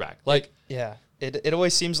quarterback. Like, yeah, it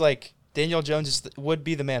always seems like Daniel Jones would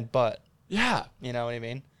be the man, but. Yeah. You know what I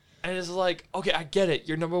mean? And it's like, okay, I get it.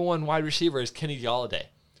 Your number one wide receiver is Kenny Golladay.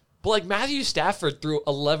 But, like, Matthew Stafford threw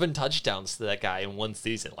 11 touchdowns to that guy in one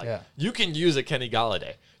season. Like, You can use a Kenny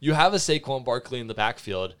Golladay. You have a Saquon Barkley in the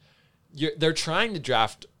backfield. They're trying to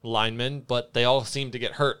draft linemen, but they all seem to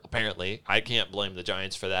get hurt, apparently. I can't blame the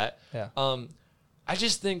Giants for that. Yeah. I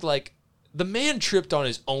just think, like, the man tripped on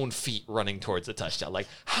his own feet running towards a touchdown. Like,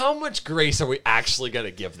 how much grace are we actually going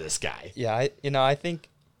to give this guy? Yeah, I think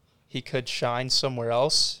he could shine somewhere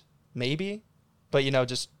else, maybe. But,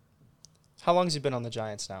 just... How long has he been on the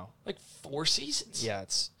Giants now? Like 4 seasons. Yeah,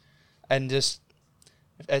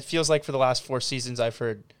 it feels like for the last 4 seasons I've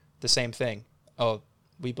heard the same thing. Oh,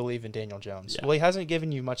 we believe in Daniel Jones. Yeah. Well, he hasn't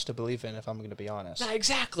given you much to believe in, if I'm going to be honest. Yeah,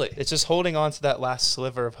 exactly. It's just holding on to that last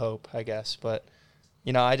sliver of hope, I guess. But,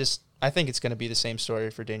 I think it's going to be the same story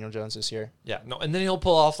for Daniel Jones this year. Yeah, no, and then he'll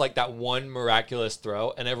pull off like that one miraculous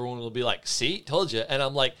throw, and everyone will be like, "See, told you." And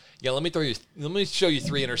I'm like, "Yeah, let me show you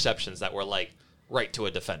 3 interceptions that were like right to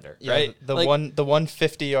a defender, right?" The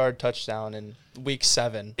 150-yard touchdown in week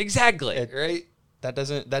 7. Exactly, right? That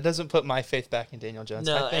doesn't put my faith back in Daniel Jones.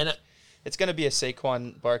 No, I think it's going to be a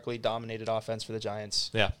Saquon Barkley dominated offense for the Giants.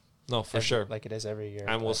 Yeah. No, for sure. Like it is every year.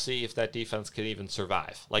 And we'll see if that defense can even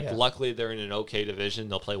survive. Luckily, they're in an okay division.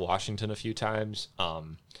 They'll play Washington a few times.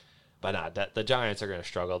 But the Giants are going to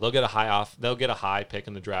struggle. They'll get a high pick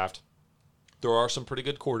in the draft. There are some pretty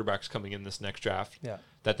good quarterbacks coming in this next draft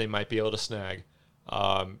that they might be able to snag.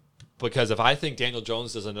 Because if I think Daniel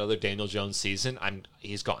Jones does another Daniel Jones season,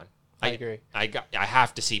 he's gone. I agree. I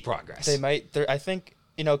have to see progress. They might. I think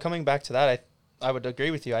coming back to that, I would agree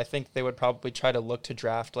with you. I think they would probably try to look to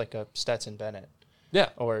draft like a Stetson Bennett. Yeah.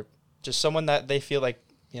 Or just someone that they feel like,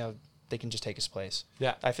 they can just take his place.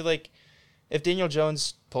 Yeah. I feel like if Daniel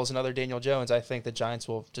Jones pulls another Daniel Jones, I think the Giants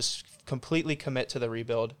will just completely commit to the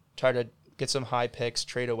rebuild, try to get some high picks,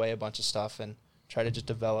 trade away a bunch of stuff, and try to just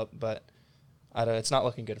develop. But I don't. It's not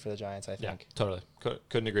looking good for the Giants, I think. Yeah, totally.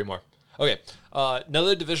 Couldn't agree more. Okay,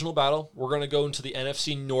 another divisional battle. We're going to go into the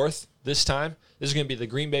NFC North this time. This is going to be the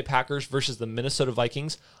Green Bay Packers versus the Minnesota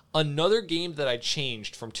Vikings. Another game that I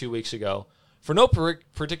changed from 2 weeks ago for no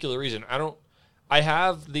particular reason. I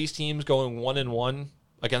have these teams going 1-1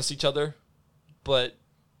 against each other, but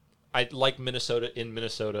I like Minnesota in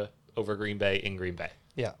Minnesota over Green Bay in Green Bay.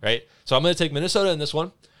 Yeah. Right? So I'm going to take Minnesota in this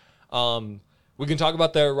one. We can talk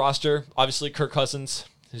about their roster. Obviously, Kirk Cousins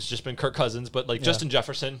has just been Kirk Cousins, but Justin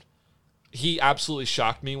Jefferson, he absolutely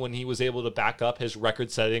shocked me when he was able to back up his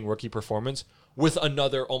record-setting rookie performance with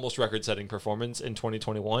another almost record-setting performance in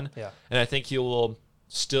 2021. Yeah. And I think he will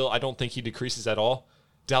still, I don't think he decreases at all.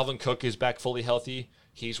 Dalvin Cook is back fully healthy.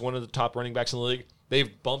 He's one of the top running backs in the league.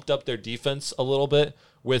 They've bumped up their defense a little bit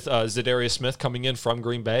with Zadarius Smith coming in from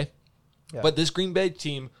Green Bay. Yeah. But this Green Bay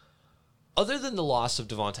team, other than the loss of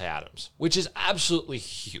Devontae Adams, which is absolutely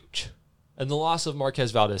huge, and the loss of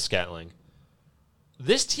Marquez Valdez-Scantling,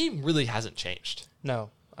 this team really hasn't changed. No,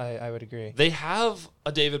 I would agree. They have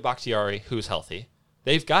a David Bakhtiari who's healthy.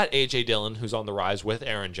 They've got A.J. Dillon who's on the rise with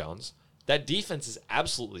Aaron Jones. That defense is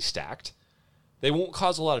absolutely stacked. They won't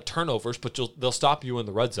cause a lot of turnovers, but they'll stop you in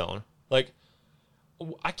the red zone.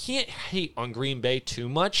 I can't hate on Green Bay too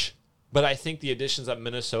much, but I think the additions at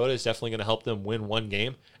Minnesota is definitely going to help them win one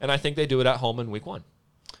game, and I think they do it at home in Week 1.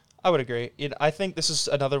 I would agree. I think this is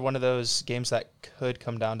another one of those games that could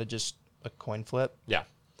come down to just a coin flip. Yeah.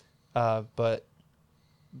 But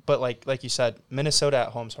like you said, Minnesota at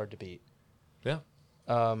home's hard to beat. Yeah.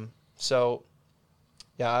 So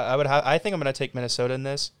yeah, I think I'm going to take Minnesota in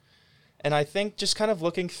this. And I think just kind of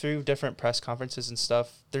looking through different press conferences and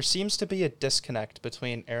stuff, there seems to be a disconnect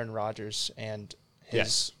between Aaron Rodgers and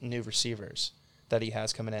his new receivers that he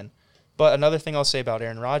has coming in. But another thing I'll say about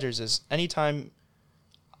Aaron Rodgers is anytime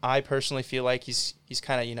I personally feel like he's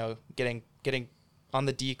kind of, getting on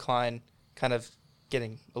the decline, kind of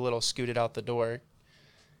getting a little scooted out the door,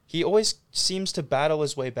 he always seems to battle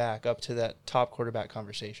his way back up to that top quarterback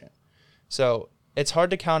conversation. So it's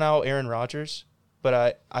hard to count out Aaron Rodgers,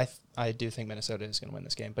 but I do think Minnesota is going to win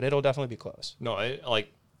this game, but it'll definitely be close. No,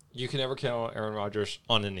 you can never count Aaron Rodgers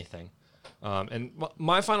on anything. And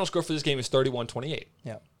my final score for this game is 31-28.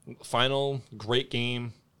 Yeah. Final great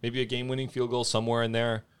game, maybe a game-winning field goal somewhere in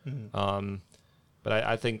there. Mm-hmm. But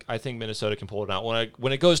I think Minnesota can pull it out.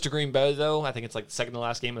 When it goes to Green Bay, though, I think it's like the second to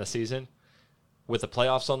last game of the season. With the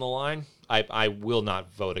playoffs on the line, I will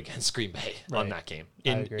not vote against Green Bay on that game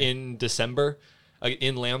in December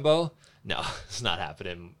in Lambeau. No, it's not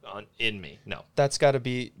happening in me. No, that's got to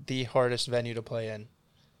be the hardest venue to play in.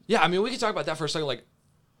 Yeah, I mean, we can talk about that for a second.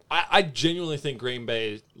 I genuinely think Green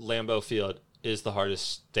Bay Lambeau Field is the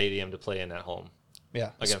hardest stadium to play in at home.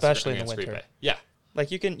 Yeah, especially in the winter. Green Bay. Yeah,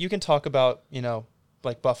 you can talk about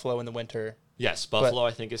Buffalo in the winter. Yes, Buffalo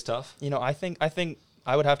I think is tough. I think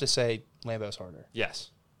I would have to say Lambeau's harder.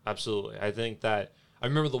 Yes, absolutely. I think that I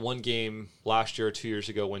remember the one game last year or 2 years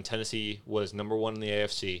ago when Tennessee was number 1 in the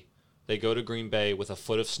AFC. They go to Green Bay with a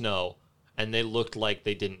foot of snow, and they looked like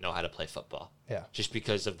they didn't know how to play football. Yeah, just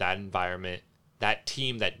because of that environment, that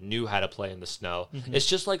team that knew how to play in the snow. Mm-hmm. It's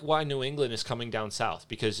just like why New England is coming down south,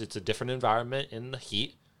 because it's a different environment in the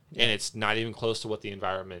heat, and it's not even close to what the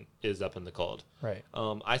environment is up in the cold. Right.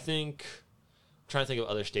 I'm trying to think of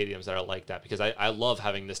other stadiums that are like that, because I love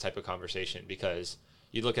having this type of conversation, because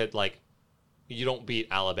you look at you don't beat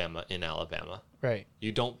Alabama in Alabama. Right.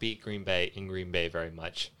 You don't beat Green Bay in Green Bay very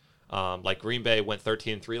much. Green Bay went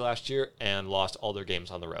 13-3 last year and lost all their games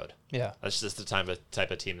on the road. Yeah. That's just the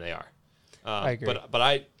type of team they are. I agree.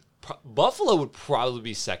 But Buffalo would probably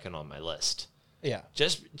be second on my list. Yeah.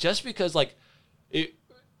 Just because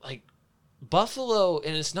Buffalo,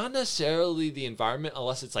 and it's not necessarily the environment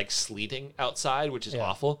unless it's sleeting outside, which is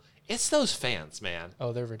awful. It's those fans, man.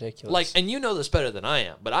 Oh, they're ridiculous. And you know this better than I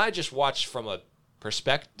am, but I just watched from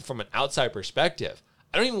an outside perspective.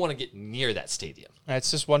 I don't even want to get near that stadium.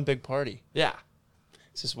 It's just one big party. Yeah.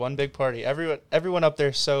 It's just one big party. Everyone up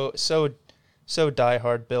there so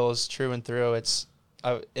diehard Bills, true and through.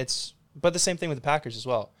 But the same thing with the Packers as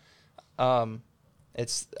well. I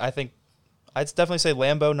think I'd definitely say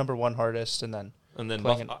Lambeau number 1 hardest, and then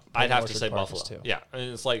I'd have to say Buffalo too. Yeah,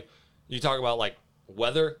 and it's you talk about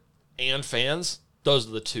weather and fans; those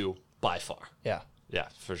are the two by far. Yeah,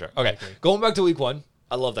 for sure. Okay, going back to Week 1.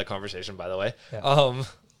 I love that conversation, by the way. Yeah.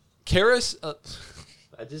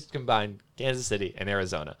 I just combined Kansas City and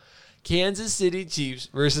Arizona. Kansas City Chiefs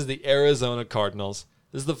versus the Arizona Cardinals.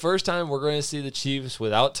 This is the first time we're going to see the Chiefs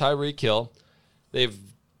without Tyreek Hill. They've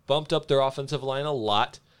bumped up their offensive line a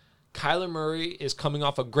lot. Kyler Murray is coming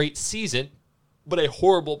off a great season, but a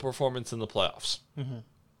horrible performance in the playoffs. Mm-hmm.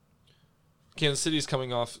 Kansas City's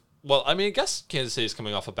coming off, well, I mean, I guess Kansas City's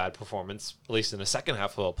coming off a bad performance, at least in the second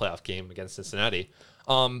half of a playoff game against Cincinnati.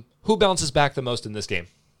 Who bounces back the most in this game?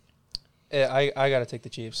 I got to take the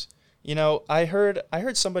Chiefs. You know, I heard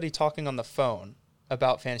somebody talking on the phone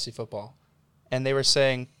about fantasy football, and they were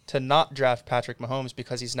saying to not draft Patrick Mahomes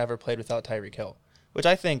because he's never played without Tyreek Hill, which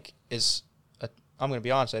I think is, I'm going to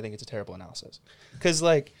be honest, I think it's a terrible analysis. Because,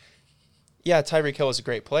 like, yeah, Tyreek Hill is a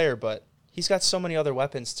great player, but he's got so many other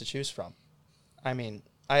weapons to choose from. I mean,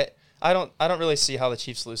 I don't really see how the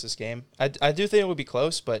Chiefs lose this game. I do think it would be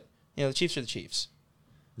close, but, you know, the Chiefs are the Chiefs.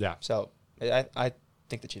 Yeah. So I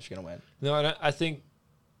think the Chiefs are going to win. No, and I think,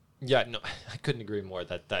 yeah, no, I couldn't agree more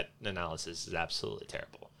that analysis is absolutely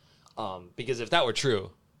terrible. Because if that were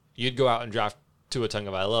true, you'd go out and draft Tua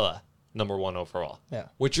Tagovailoa number 1 overall. Yeah.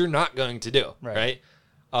 Which you're not going to do, right?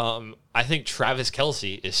 I think Travis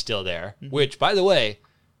Kelce is still there, which, by the way,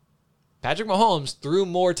 Patrick Mahomes threw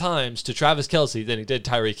more times to Travis Kelce than he did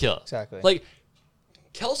Tyreek Hill. Exactly. Like,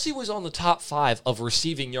 Kelce was on the top 5 of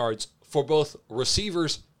receiving yards for both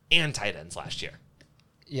receivers and tight ends last year.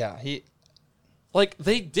 Yeah, Like,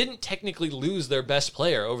 they didn't technically lose their best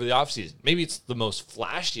player over the offseason. Maybe it's the most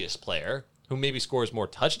flashiest player who maybe scores more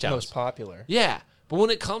touchdowns. most popular. Yeah, but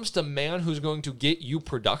when it comes to man who's going to get you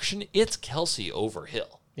production, it's Kelce over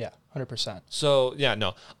Hill. Yeah, 100%. So, yeah,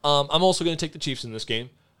 no. I'm also going to take the Chiefs in this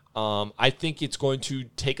game. I think it's going to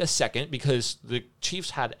take a second because the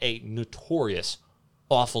Chiefs had a notorious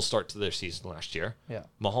awful start to their season last year. Yeah.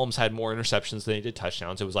 Mahomes had more interceptions than he did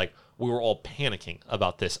touchdowns. It was like we were all panicking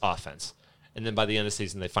about this offense. And then by the end of the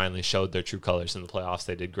season, they finally showed their true colors in the playoffs.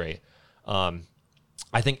 They did great. I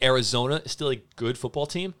think Arizona is still a good football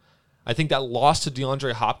team. I think that loss to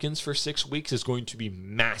DeAndre Hopkins for 6 weeks is going to be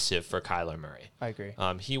massive for Kyler Murray. I agree.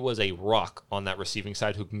 He was a rock on that receiving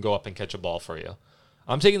side who can go up and catch a ball for you.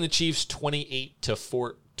 I'm taking the Chiefs 28 to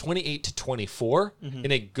 24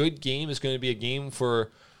 in a good game. Is going to be a game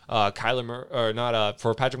for for Patrick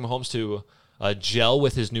Mahomes to gel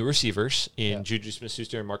with his new receivers in Juju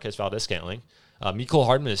Smith-Schuster and Marquez Valdez-Scantling. Mecole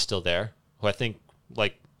Hardman is still there, who I think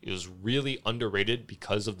is really underrated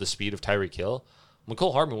because of the speed of Tyreek Hill.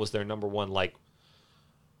 Mecole Hardman was their number one. I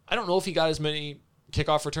don't know if he got as many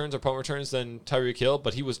kickoff returns or punt returns than Tyreek Hill,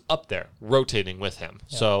 but he was up there rotating with him.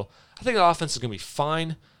 Yeah. So I think the offense is going to be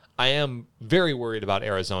fine. I am very worried about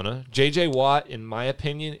Arizona. J.J. Watt, in my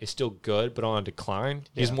opinion, is still good, but on a decline.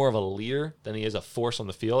 He's more of a leader than he is a force on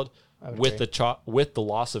the field. With the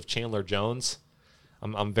loss of Chandler Jones,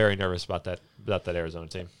 I'm very nervous about that Arizona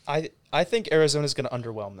team. I think Arizona's going to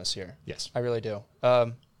underwhelm this year. Yes, I really do.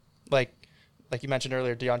 Like you mentioned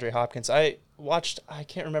earlier, DeAndre Hopkins. I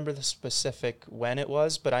can't remember the specific when it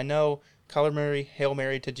was, but I know Kyler Murray Hail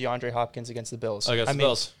Mary to DeAndre Hopkins against the Bills. Against the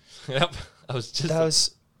Bills. Yep.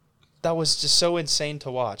 That was just so insane to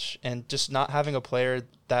watch, and just not having a player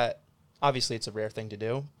that, obviously it's a rare thing to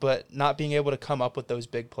do, but not being able to come up with those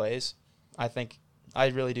big plays, I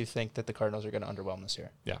really do think that the Cardinals are going to underwhelm this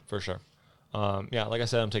year. Yeah, for sure. Like I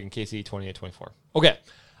said, I'm taking KC 28-24. Okay.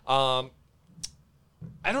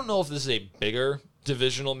 I don't know if this is a bigger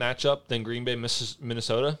divisional matchup than Green Bay,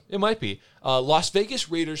 Minnesota. It might be. Las Vegas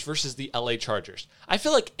Raiders versus the LA Chargers. I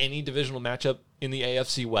feel like any divisional matchup in the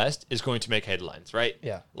AFC West is going to make headlines, right?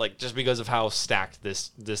 Yeah. Just because of how stacked this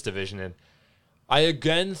division is. I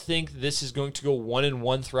again think this is going to go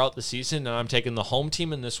 1-1 throughout the season, and I'm taking the home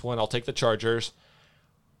team in this one. I'll take the Chargers.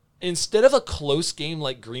 Instead of a close game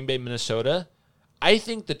like Green Bay, Minnesota, I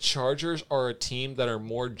think the Chargers are a team that are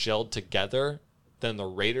more gelled together than the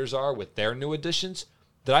Raiders are with their new additions,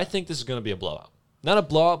 that I think this is going to be a blowout. Not a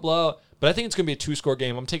blowout, but I think it's going to be a 2-score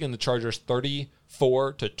game. I'm taking the Chargers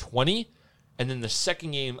 34-20, and then the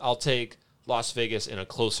second game, I'll take Las Vegas in a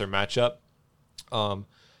closer matchup.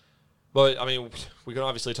 But, I mean, we can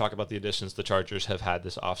obviously talk about the additions the Chargers have had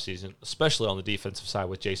this offseason, especially on the defensive side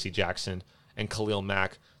with J.C. Jackson and Khalil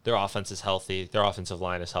Mack. Their offense is healthy. Their offensive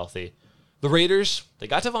line is healthy. The Raiders, they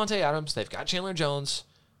got Devontae Adams. They've got Chandler Jones.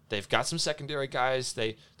 They've got some secondary guys.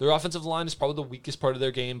 Their offensive line is probably the weakest part of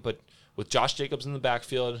their game, but with Josh Jacobs in the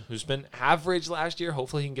backfield, who's been average last year,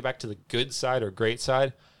 hopefully he can get back to the good side or great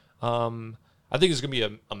side. I think it's going to be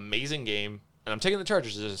an amazing game, and I'm taking the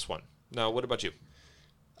Chargers in this one. Now, what about you?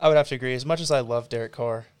 I would have to agree. As much as I love Derek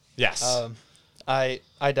Carr, yes, I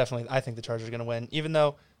think the Chargers are going to win. Even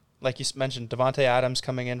though, like you mentioned, Devontae Adams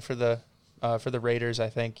coming in for the Raiders, I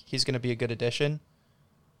think he's going to be a good addition.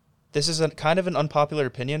 This is kind of an unpopular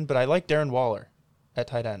opinion, but I like Darren Waller at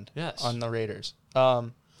tight end on the Raiders.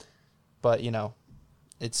 But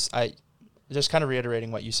it's just kind of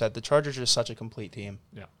reiterating what you said. The Chargers are just such a complete team.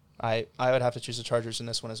 Yeah. I would have to choose the Chargers in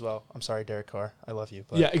this one as well. I'm sorry, Derek Carr. I love you.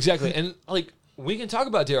 But. Yeah, exactly. And we can talk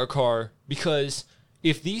about Derek Carr because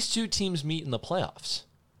if these two teams meet in the playoffs,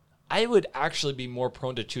 I would actually be more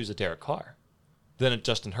prone to choose a Derek Carr than a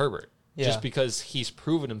Justin Herbert. Yeah. Just because he's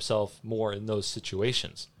proven himself more in those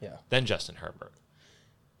situations than Justin Herbert.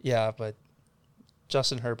 Yeah, but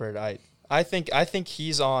Justin Herbert, I think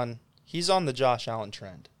he's on the Josh Allen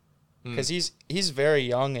trend because he's very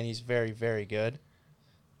young and he's very, very good.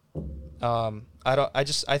 I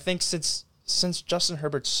think since Justin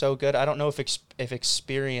Herbert's so good, I don't know if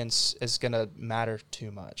experience is gonna matter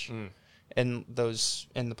too much in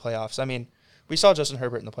the playoffs. I mean, we saw Justin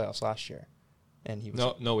Herbert in the playoffs last year, and he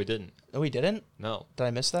was no, we didn't. Oh, we didn't? No. Did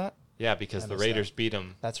I miss that? Yeah, because the Raiders beat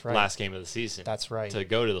him. That's right. Last game of the season. That's right. To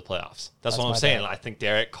go to the playoffs. That's what my I'm saying. bad. I think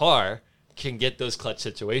Derek Carr can get those clutch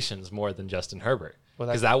situations more than Justin Herbert Well,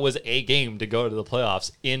 because that was a game to go to the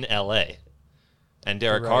playoffs in LA, and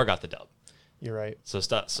Derek Carr got the dub. You're right. So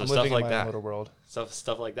stuff I'm like living in my that. own little world.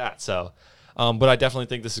 Stuff like that. So, but I definitely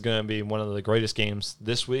think this is going to be one of the greatest games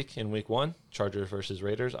this week in Week 1. Chargers versus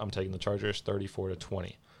Raiders. I'm taking the Chargers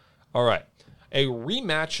 34-20. All right. A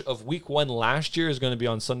rematch of Week 1 last year is going to be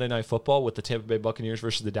on Sunday Night Football with the Tampa Bay Buccaneers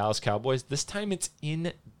versus the Dallas Cowboys. This time it's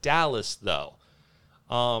in Dallas, though.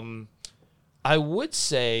 I would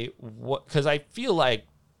say because I feel like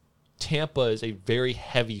Tampa is a very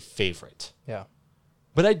heavy favorite. Yeah.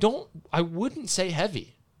 But I wouldn't say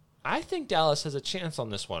heavy. I think Dallas has a chance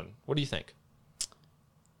on this one. What do you think?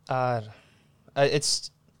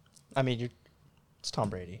 It's Tom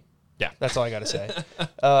Brady. Yeah. That's all I got to say.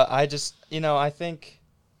 I think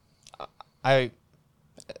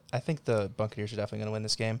the Buccaneers are definitely going to win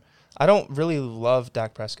this game. I don't really love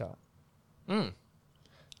Dak Prescott. I'm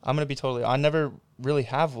going to be I never really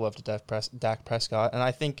have loved Dak Prescott, and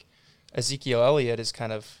I think Ezekiel Elliott is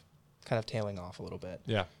kind of tailing off a little bit.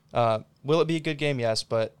 Yeah. Will it be a good game? Yes,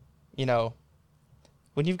 but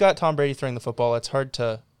when you've got Tom Brady throwing the football, it's hard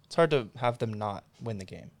to have them not win the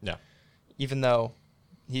game. Yeah. Even though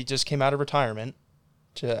he just came out of retirement,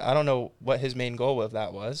 I don't know what his main goal of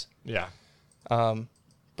that was. Yeah. But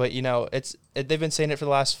they've been saying it for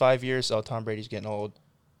the last 5 years. Oh, Tom Brady's getting old,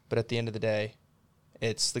 but at the end of the day,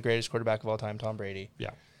 it's the greatest quarterback of all time, Tom Brady. Yeah.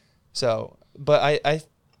 So, but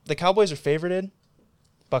the Cowboys are favorited.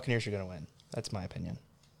 Buccaneers are going to win. That's my opinion.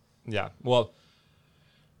 Yeah. Well,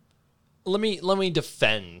 let me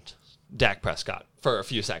defend Dak Prescott for a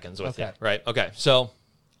few seconds with you. Right. Okay. So,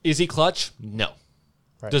 is he clutch? No.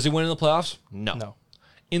 Right. Does he win in the playoffs? No. No.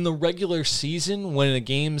 In the regular season, when the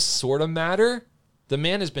games sort of matter, the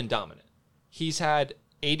man has been dominant. He's had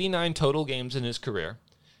 89 total games in his career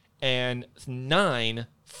and 9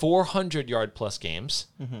 400-yard-plus games,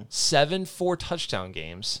 7 4-touchdown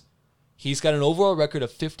games. He's got an overall record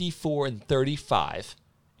of 54-35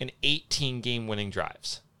 and 18 game-winning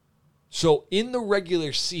drives. So in the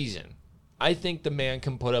regular season, I think the man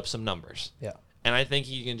can put up some numbers. Yeah. And I think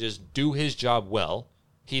he can just do his job well.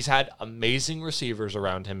 He's had amazing receivers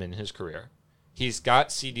around him in his career. He's got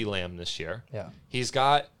CeeDee Lamb this year. Yeah. He's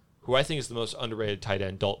got who I think is the most underrated tight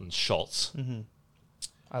end, Dalton Schultz.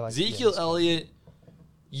 I like Ezekiel Elliott,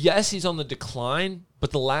 yes, he's on the decline,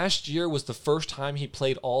 but the last year was the first time he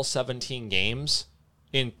played all 17 games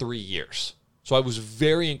in 3 years. So I was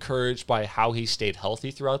very encouraged by how he stayed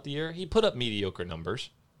healthy throughout the year. He put up mediocre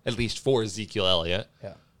numbers, at least for Ezekiel Elliott.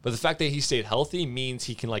 Yeah. But the fact that he stayed healthy means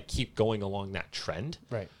he can keep going along that trend.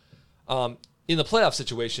 Right. In the playoff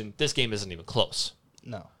situation, this game isn't even close.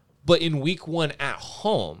 No. But in Week 1 at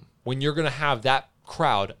home, when you're going to have that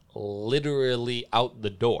crowd literally out the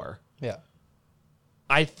door, Yeah.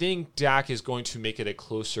 I think Dak is going to make it a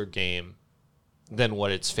closer game than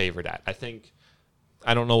what it's favored at.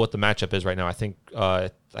 I don't know what the matchup is right now. I think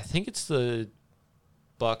it's the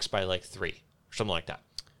Bucks by 3 or something like that.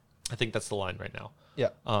 I think that's the line right now. Yeah.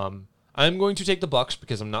 I'm going to take the Bucks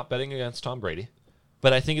because I'm not betting against Tom Brady,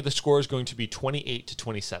 but I think the score is going to be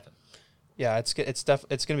 28-27. Yeah, it's going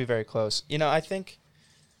to be very close. I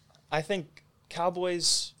think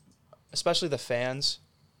Cowboys, especially the fans,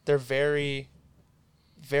 they're very,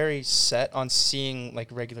 very set on seeing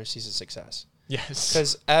regular season success. Yes.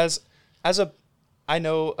 Because I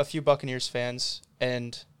know a few Buccaneers fans,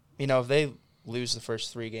 and if they lose the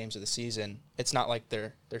first 3 games of the season, it's not like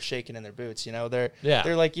they're shaking in their boots.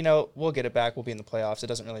 They're like, we'll get it back. We'll be in the playoffs. It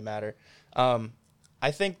doesn't really matter.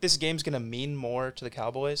 I think this game's going to mean more to the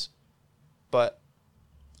Cowboys, but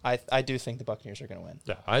I do think the Buccaneers are going to win.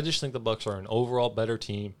 Yeah, I just think the Bucs are an overall better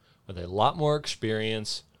team with a lot more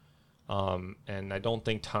experience, and I don't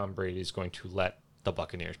think Tom Brady is going to let the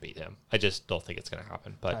Buccaneers beat him. I just don't think it's going to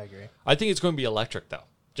happen. But I agree. I think it's going to be electric, though,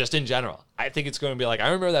 just in general. I think it's going to be like, I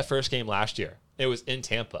remember that first game last year. It was in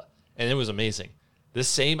Tampa, and it was amazing. I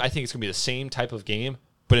think it's going to be the same type of game,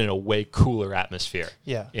 but in a way cooler atmosphere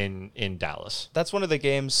in Dallas. That's one of the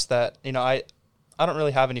games that, I don't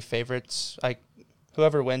really have any favorites.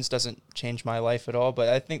 Whoever wins doesn't change my life at all, but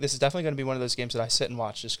I think this is definitely going to be one of those games that I sit and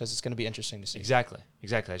watch just because it's going to be interesting to see. Exactly. I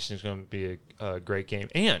just think it's going to be a great game.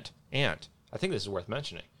 And I think this is worth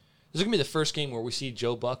mentioning. This is going to be the first game where we see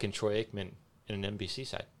Joe Buck and Troy Aikman in an NBC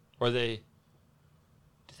side. Did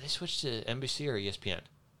they switch to NBC or ESPN?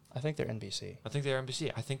 I think they're NBC. I think they're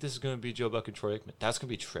NBC. I think this is going to be Joe Buck and Troy Aikman. That's going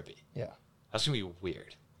to be trippy. Yeah. That's going to be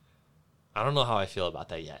weird. I don't know how I feel about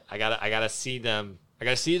that yet. I gotta see them. I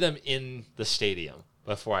gotta see them in the stadium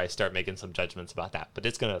before I start making some judgments about that. But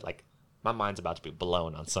it's gonna my mind's about to be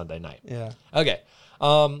blown on Sunday night. Yeah. Okay.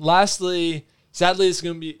 Lastly, sadly,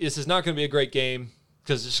 this is not gonna be a great game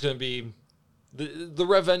because it's gonna be the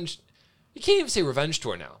revenge. You can't even say revenge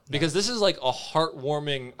tour now because this is like a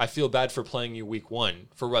heartwarming. I feel bad for playing you week 1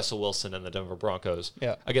 for Russell Wilson and the Denver Broncos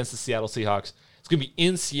against the Seattle Seahawks. It's gonna be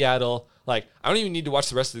in Seattle. I don't even need to watch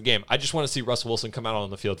the rest of the game. I just want to see Russell Wilson come out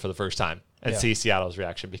on the field for the first time and see Seattle's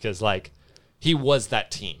reaction because, he was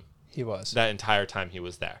that team. He was. That entire time he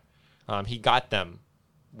was there. He got them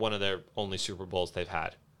one of their only Super Bowls they've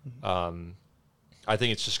had. I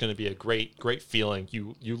think it's just going to be a great, great feeling.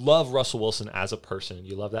 You love Russell Wilson as a person.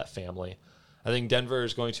 You love that family. I think Denver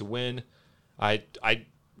is going to win. I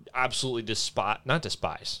absolutely not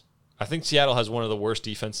despise. I think Seattle has one of the worst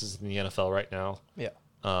defenses in the NFL right now. Yeah.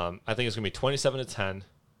 I think it's going to be 27-10,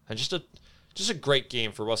 and just a great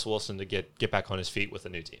game for Russell Wilson to get back on his feet with a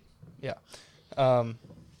new team. Yeah,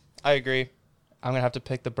 I agree. I'm gonna have to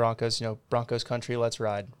pick the Broncos. Broncos country, let's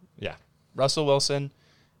ride. Yeah, Russell Wilson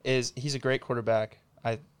he's a great quarterback.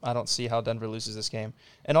 I don't see how Denver loses this game.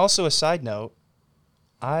 And also a side note,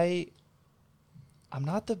 I'm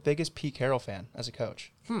not the biggest Pete Carroll fan as a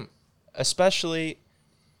coach. Especially,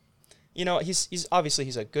 he's obviously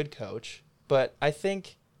he's a good coach. But I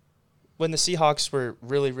think when the Seahawks were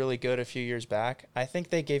really, really good a few years back, I think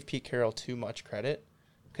they gave Pete Carroll too much credit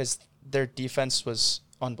because their defense was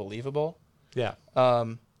unbelievable. Yeah.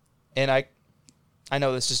 And I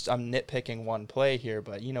know I'm nitpicking one play here,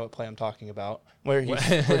 but you know what play I'm talking about, where he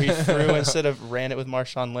threw instead of ran it with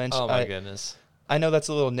Marshawn Lynch. Oh, my goodness. I know that's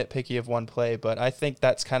a little nitpicky of one play, but I think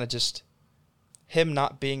that's kind of just him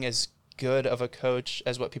not being as good of a coach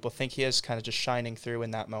as what people think he is, kind of just shining through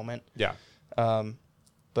in that moment. Yeah.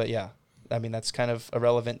 But yeah, I mean, that's kind of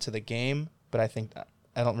irrelevant to the game, but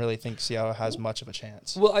I don't really think Seattle has much of a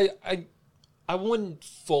chance. Well, I wouldn't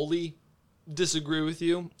fully disagree with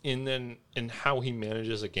you in how he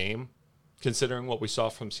manages a game, considering what we saw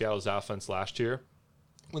from Seattle's offense last year,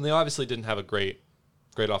 when they obviously didn't have a great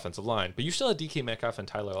offensive line, but you still had DK Metcalf and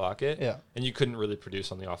Tyler Lockett, and you couldn't really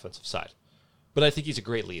produce on the offensive side. But I think he's a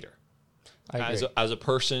great leader. I agree. As a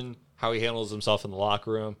person, how he handles himself in the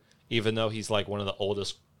locker room, even though he's one of the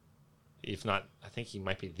oldest, if not, I think he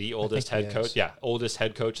might be the oldest head coach. Yeah, oldest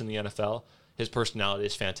head coach in the NFL. His personality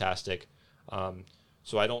is fantastic.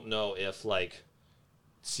 So I don't know if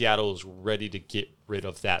Seattle is ready to get rid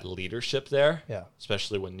of that leadership there. Yeah.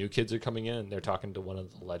 Especially when new kids are coming in and they're talking to one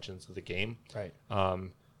of the legends of the game. Right.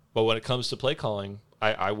 But when it comes to play calling,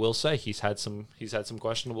 I will say he's had some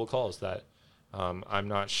questionable calls that I'm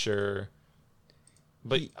not sure.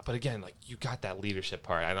 But again, you got that leadership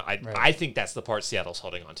part. I think that's the part Seattle's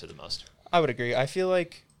holding on to the most. I would agree. I feel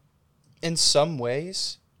like in some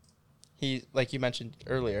ways, he, like you mentioned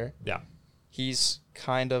earlier, he's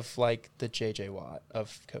kind of like the J.J. Watt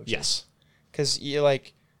of coaches. Yes. Because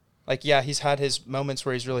he's had his moments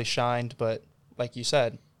where he's really shined, but like you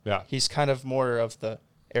said, he's kind of more of the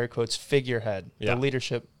air quotes figurehead, the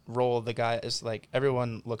leadership role the guy is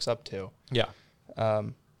everyone looks up to. Yeah.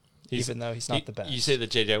 Even though he's not the best. You say the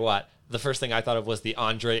J.J. Watt. The first thing I thought of was the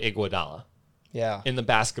Andre Iguodala. Yeah. In the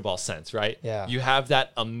basketball sense, right? Yeah. You have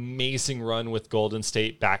that amazing run with Golden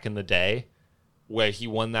State back in the day where he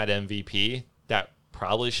won that MVP that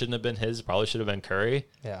probably shouldn't have been his, probably should have been Curry.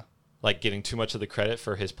 Yeah. Getting too much of the credit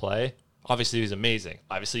for his play. Obviously, he's amazing.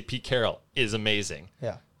 Obviously, Pete Carroll is amazing.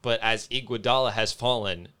 Yeah. But as Iguodala has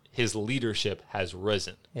fallen, his leadership has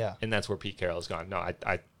risen. Yeah. And that's where Pete Carroll has gone. No,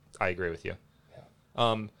 I agree with you.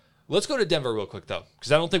 Yeah. Let's go to Denver real quick, though,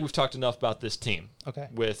 because I don't think we've talked enough about this team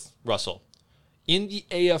with Russell. In the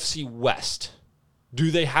AFC West, do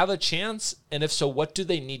they have a chance? And if so, what do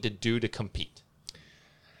they need to do to compete?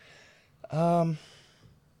 I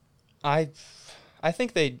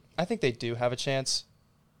think they do have a chance.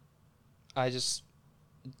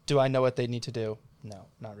 Do I know what they need to do? No,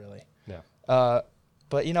 not really. Yeah.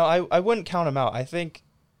 But I wouldn't count them out. I think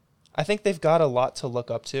they've got a lot to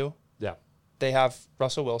look up to. Yeah. They have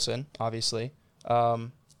Russell Wilson, obviously.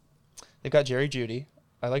 They've got Jerry Jeudy.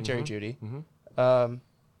 I like Jerry Jeudy. Mm-hmm.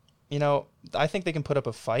 I think they can put up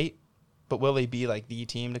a fight, but will they be like the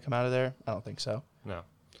team to come out of there? I don't think so. No.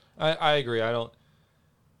 I agree. I don't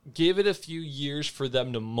give it a few years for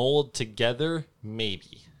them to mold together,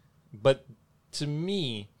 maybe. But to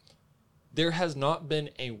me, there has not been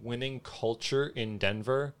a winning culture in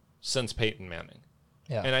Denver since Peyton Manning.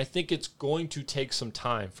 Yeah. And I think it's going to take some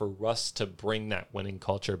time for Russ to bring that winning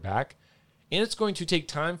culture back. And it's going to take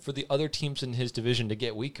time for the other teams in his division to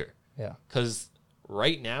get weaker. Yeah. Because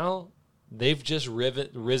right now, they've just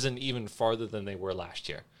risen even farther than they were last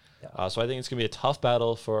year. Yeah. So I think it's going to be a tough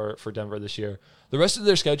battle for Denver this year. The rest of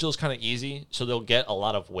their schedule is kind of easy, so they'll get a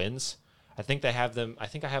lot of wins. I have them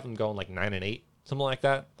going like 9-8, something like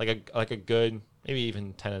that. Like a good, maybe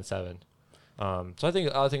even 10-7. So I think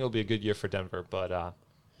it'll be a good year for Denver, but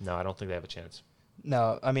no, I don't think they have a chance.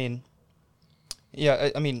 No, I mean, yeah,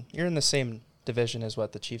 I mean, you're in the same division as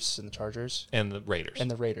the Chiefs and the Chargers And the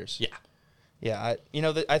Raiders. Yeah. Yeah,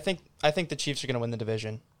 I think the Chiefs are going to win the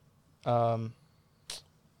division.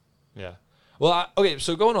 Yeah. Well, okay,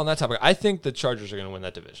 so going on that topic, I think the Chargers are going to win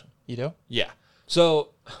that division. You do? Yeah.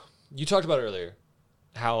 So you talked about earlier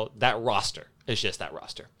how that roster is just that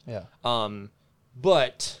roster. Yeah.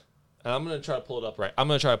 But and I'm going to try to pull it up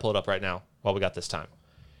right now while we got this time.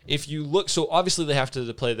 If you look, so obviously they have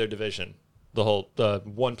to play their division, the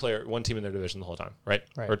one team in their division the whole time, right?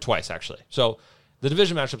 Or twice actually. So the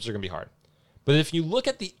division matchups are going to be hard. But if you look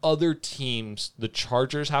at the other teams the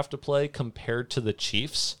Chargers have to play compared to the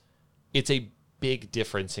Chiefs, it's a big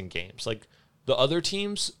difference in games. Like the other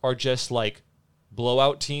teams are just like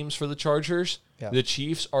blowout teams for the Chargers. Yeah. The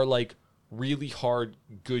Chiefs are like really hard,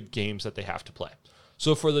 good games that they have to play.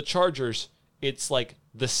 So for the Chargers, it's like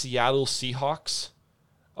the Seattle Seahawks,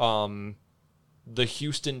 the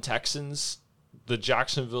Houston Texans, the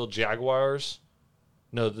Jacksonville Jaguars.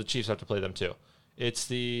 No, the Chiefs have to play them too. It's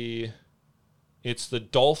the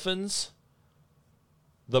Dolphins,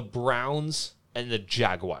 the Browns, and the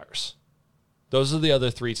Jaguars. Those are the other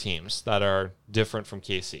three teams that are different from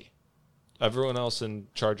KC. Everyone else in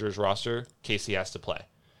Chargers roster, KC has to play.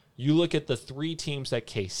 You look at the three teams that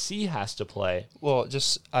KC has to play. Well,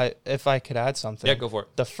 if I could add something. Yeah, go for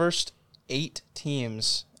it. The first 8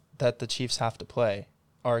 teams that the Chiefs have to play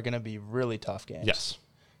are going to be really tough games. Yes.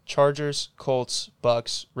 Chargers, Colts,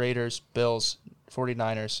 Bucks, Raiders, Bills,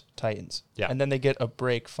 49ers, Titans. Yeah. And then they get a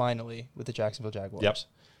break finally with the Jacksonville Jaguars. Yep.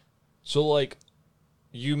 So, like,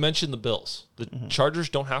 you mentioned the Bills. The Chargers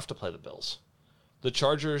don't have to play the Bills. The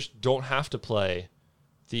Chargers don't have to play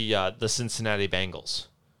the Cincinnati Bengals.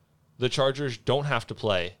 The Chargers don't have to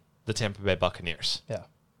play the Tampa Bay Buccaneers. Yeah.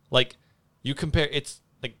 Like, you compare, it's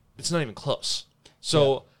not even close.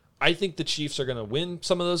 So, I think the Chiefs are going to win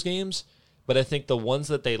some of those games, but I think the ones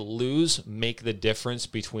that they lose make the difference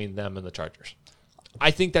between them and the Chargers.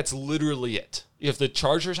 I think that's literally it. If the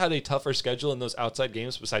Chargers had a tougher schedule in those outside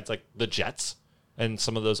games besides like the Jets and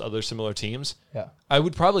some of those other similar teams, I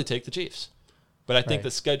would probably take the Chiefs. But I think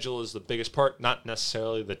the schedule is the biggest part, not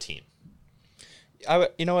necessarily the team.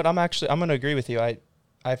 You know what? I'm going to agree with you.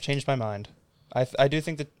 I've changed my mind. I do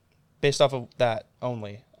think that based off of that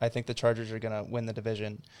only, I think the Chargers are going to win the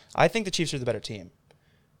division. I think the Chiefs are the better team.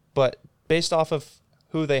 But based off of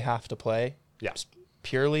who they have to play,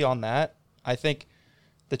 purely on that, I think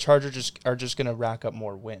the Chargers are just going to rack up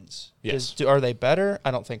more wins. Yes. Are they better?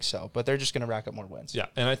 I don't think so, but they're just going to rack up more wins. Yeah,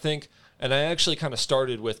 and I actually kind of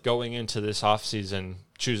started with going into this offseason,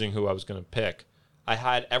 choosing who I was going to pick. I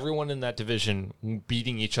had everyone in that division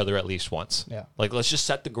beating each other at least once. Yeah. Like, let's just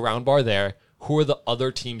set the ground bar there. Who are the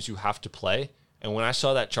other teams you have to play? And when I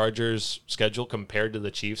saw that Chargers schedule compared to the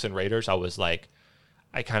Chiefs and Raiders, I was like,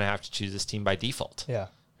 I kind of have to choose this team by default. Yeah.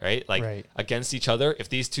 Right? Like, against each other, if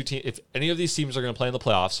any of these teams are going to play in the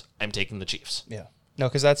playoffs, I'm taking the Chiefs. Yeah. No,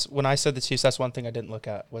 because that's when I said the Chiefs, that's one thing I didn't look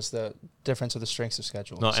at was the difference of the strengths of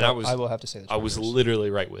schedule. No, so and I will have to say the Chargers. I was literally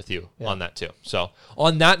right with you on that too. So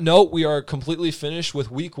on that note, we are completely finished with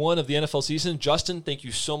week 1 of the NFL season. Justin, thank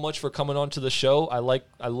you so much for coming on to the show. I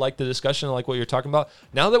like the discussion. I like what you're talking about.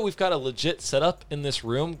 Now that we've got a legit setup in this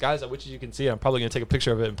room, guys, I wish you can see it. I'm probably going to take a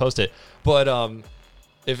picture of it and post it. But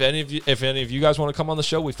if any of you guys want to come on the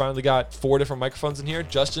show, we finally got 4 different microphones in here.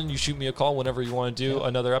 Justin, you shoot me a call whenever you want to do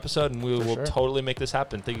another episode, and we will totally make this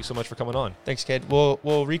happen. Thank you so much for coming on. Thanks, Cade.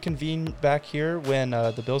 We'll reconvene back here when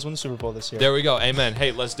the Bills win the Super Bowl this year. There we go. Amen.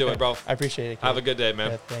 Hey, let's do it, bro. I appreciate it, Cade. Have a good day,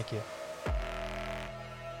 man. Yeah, thank you.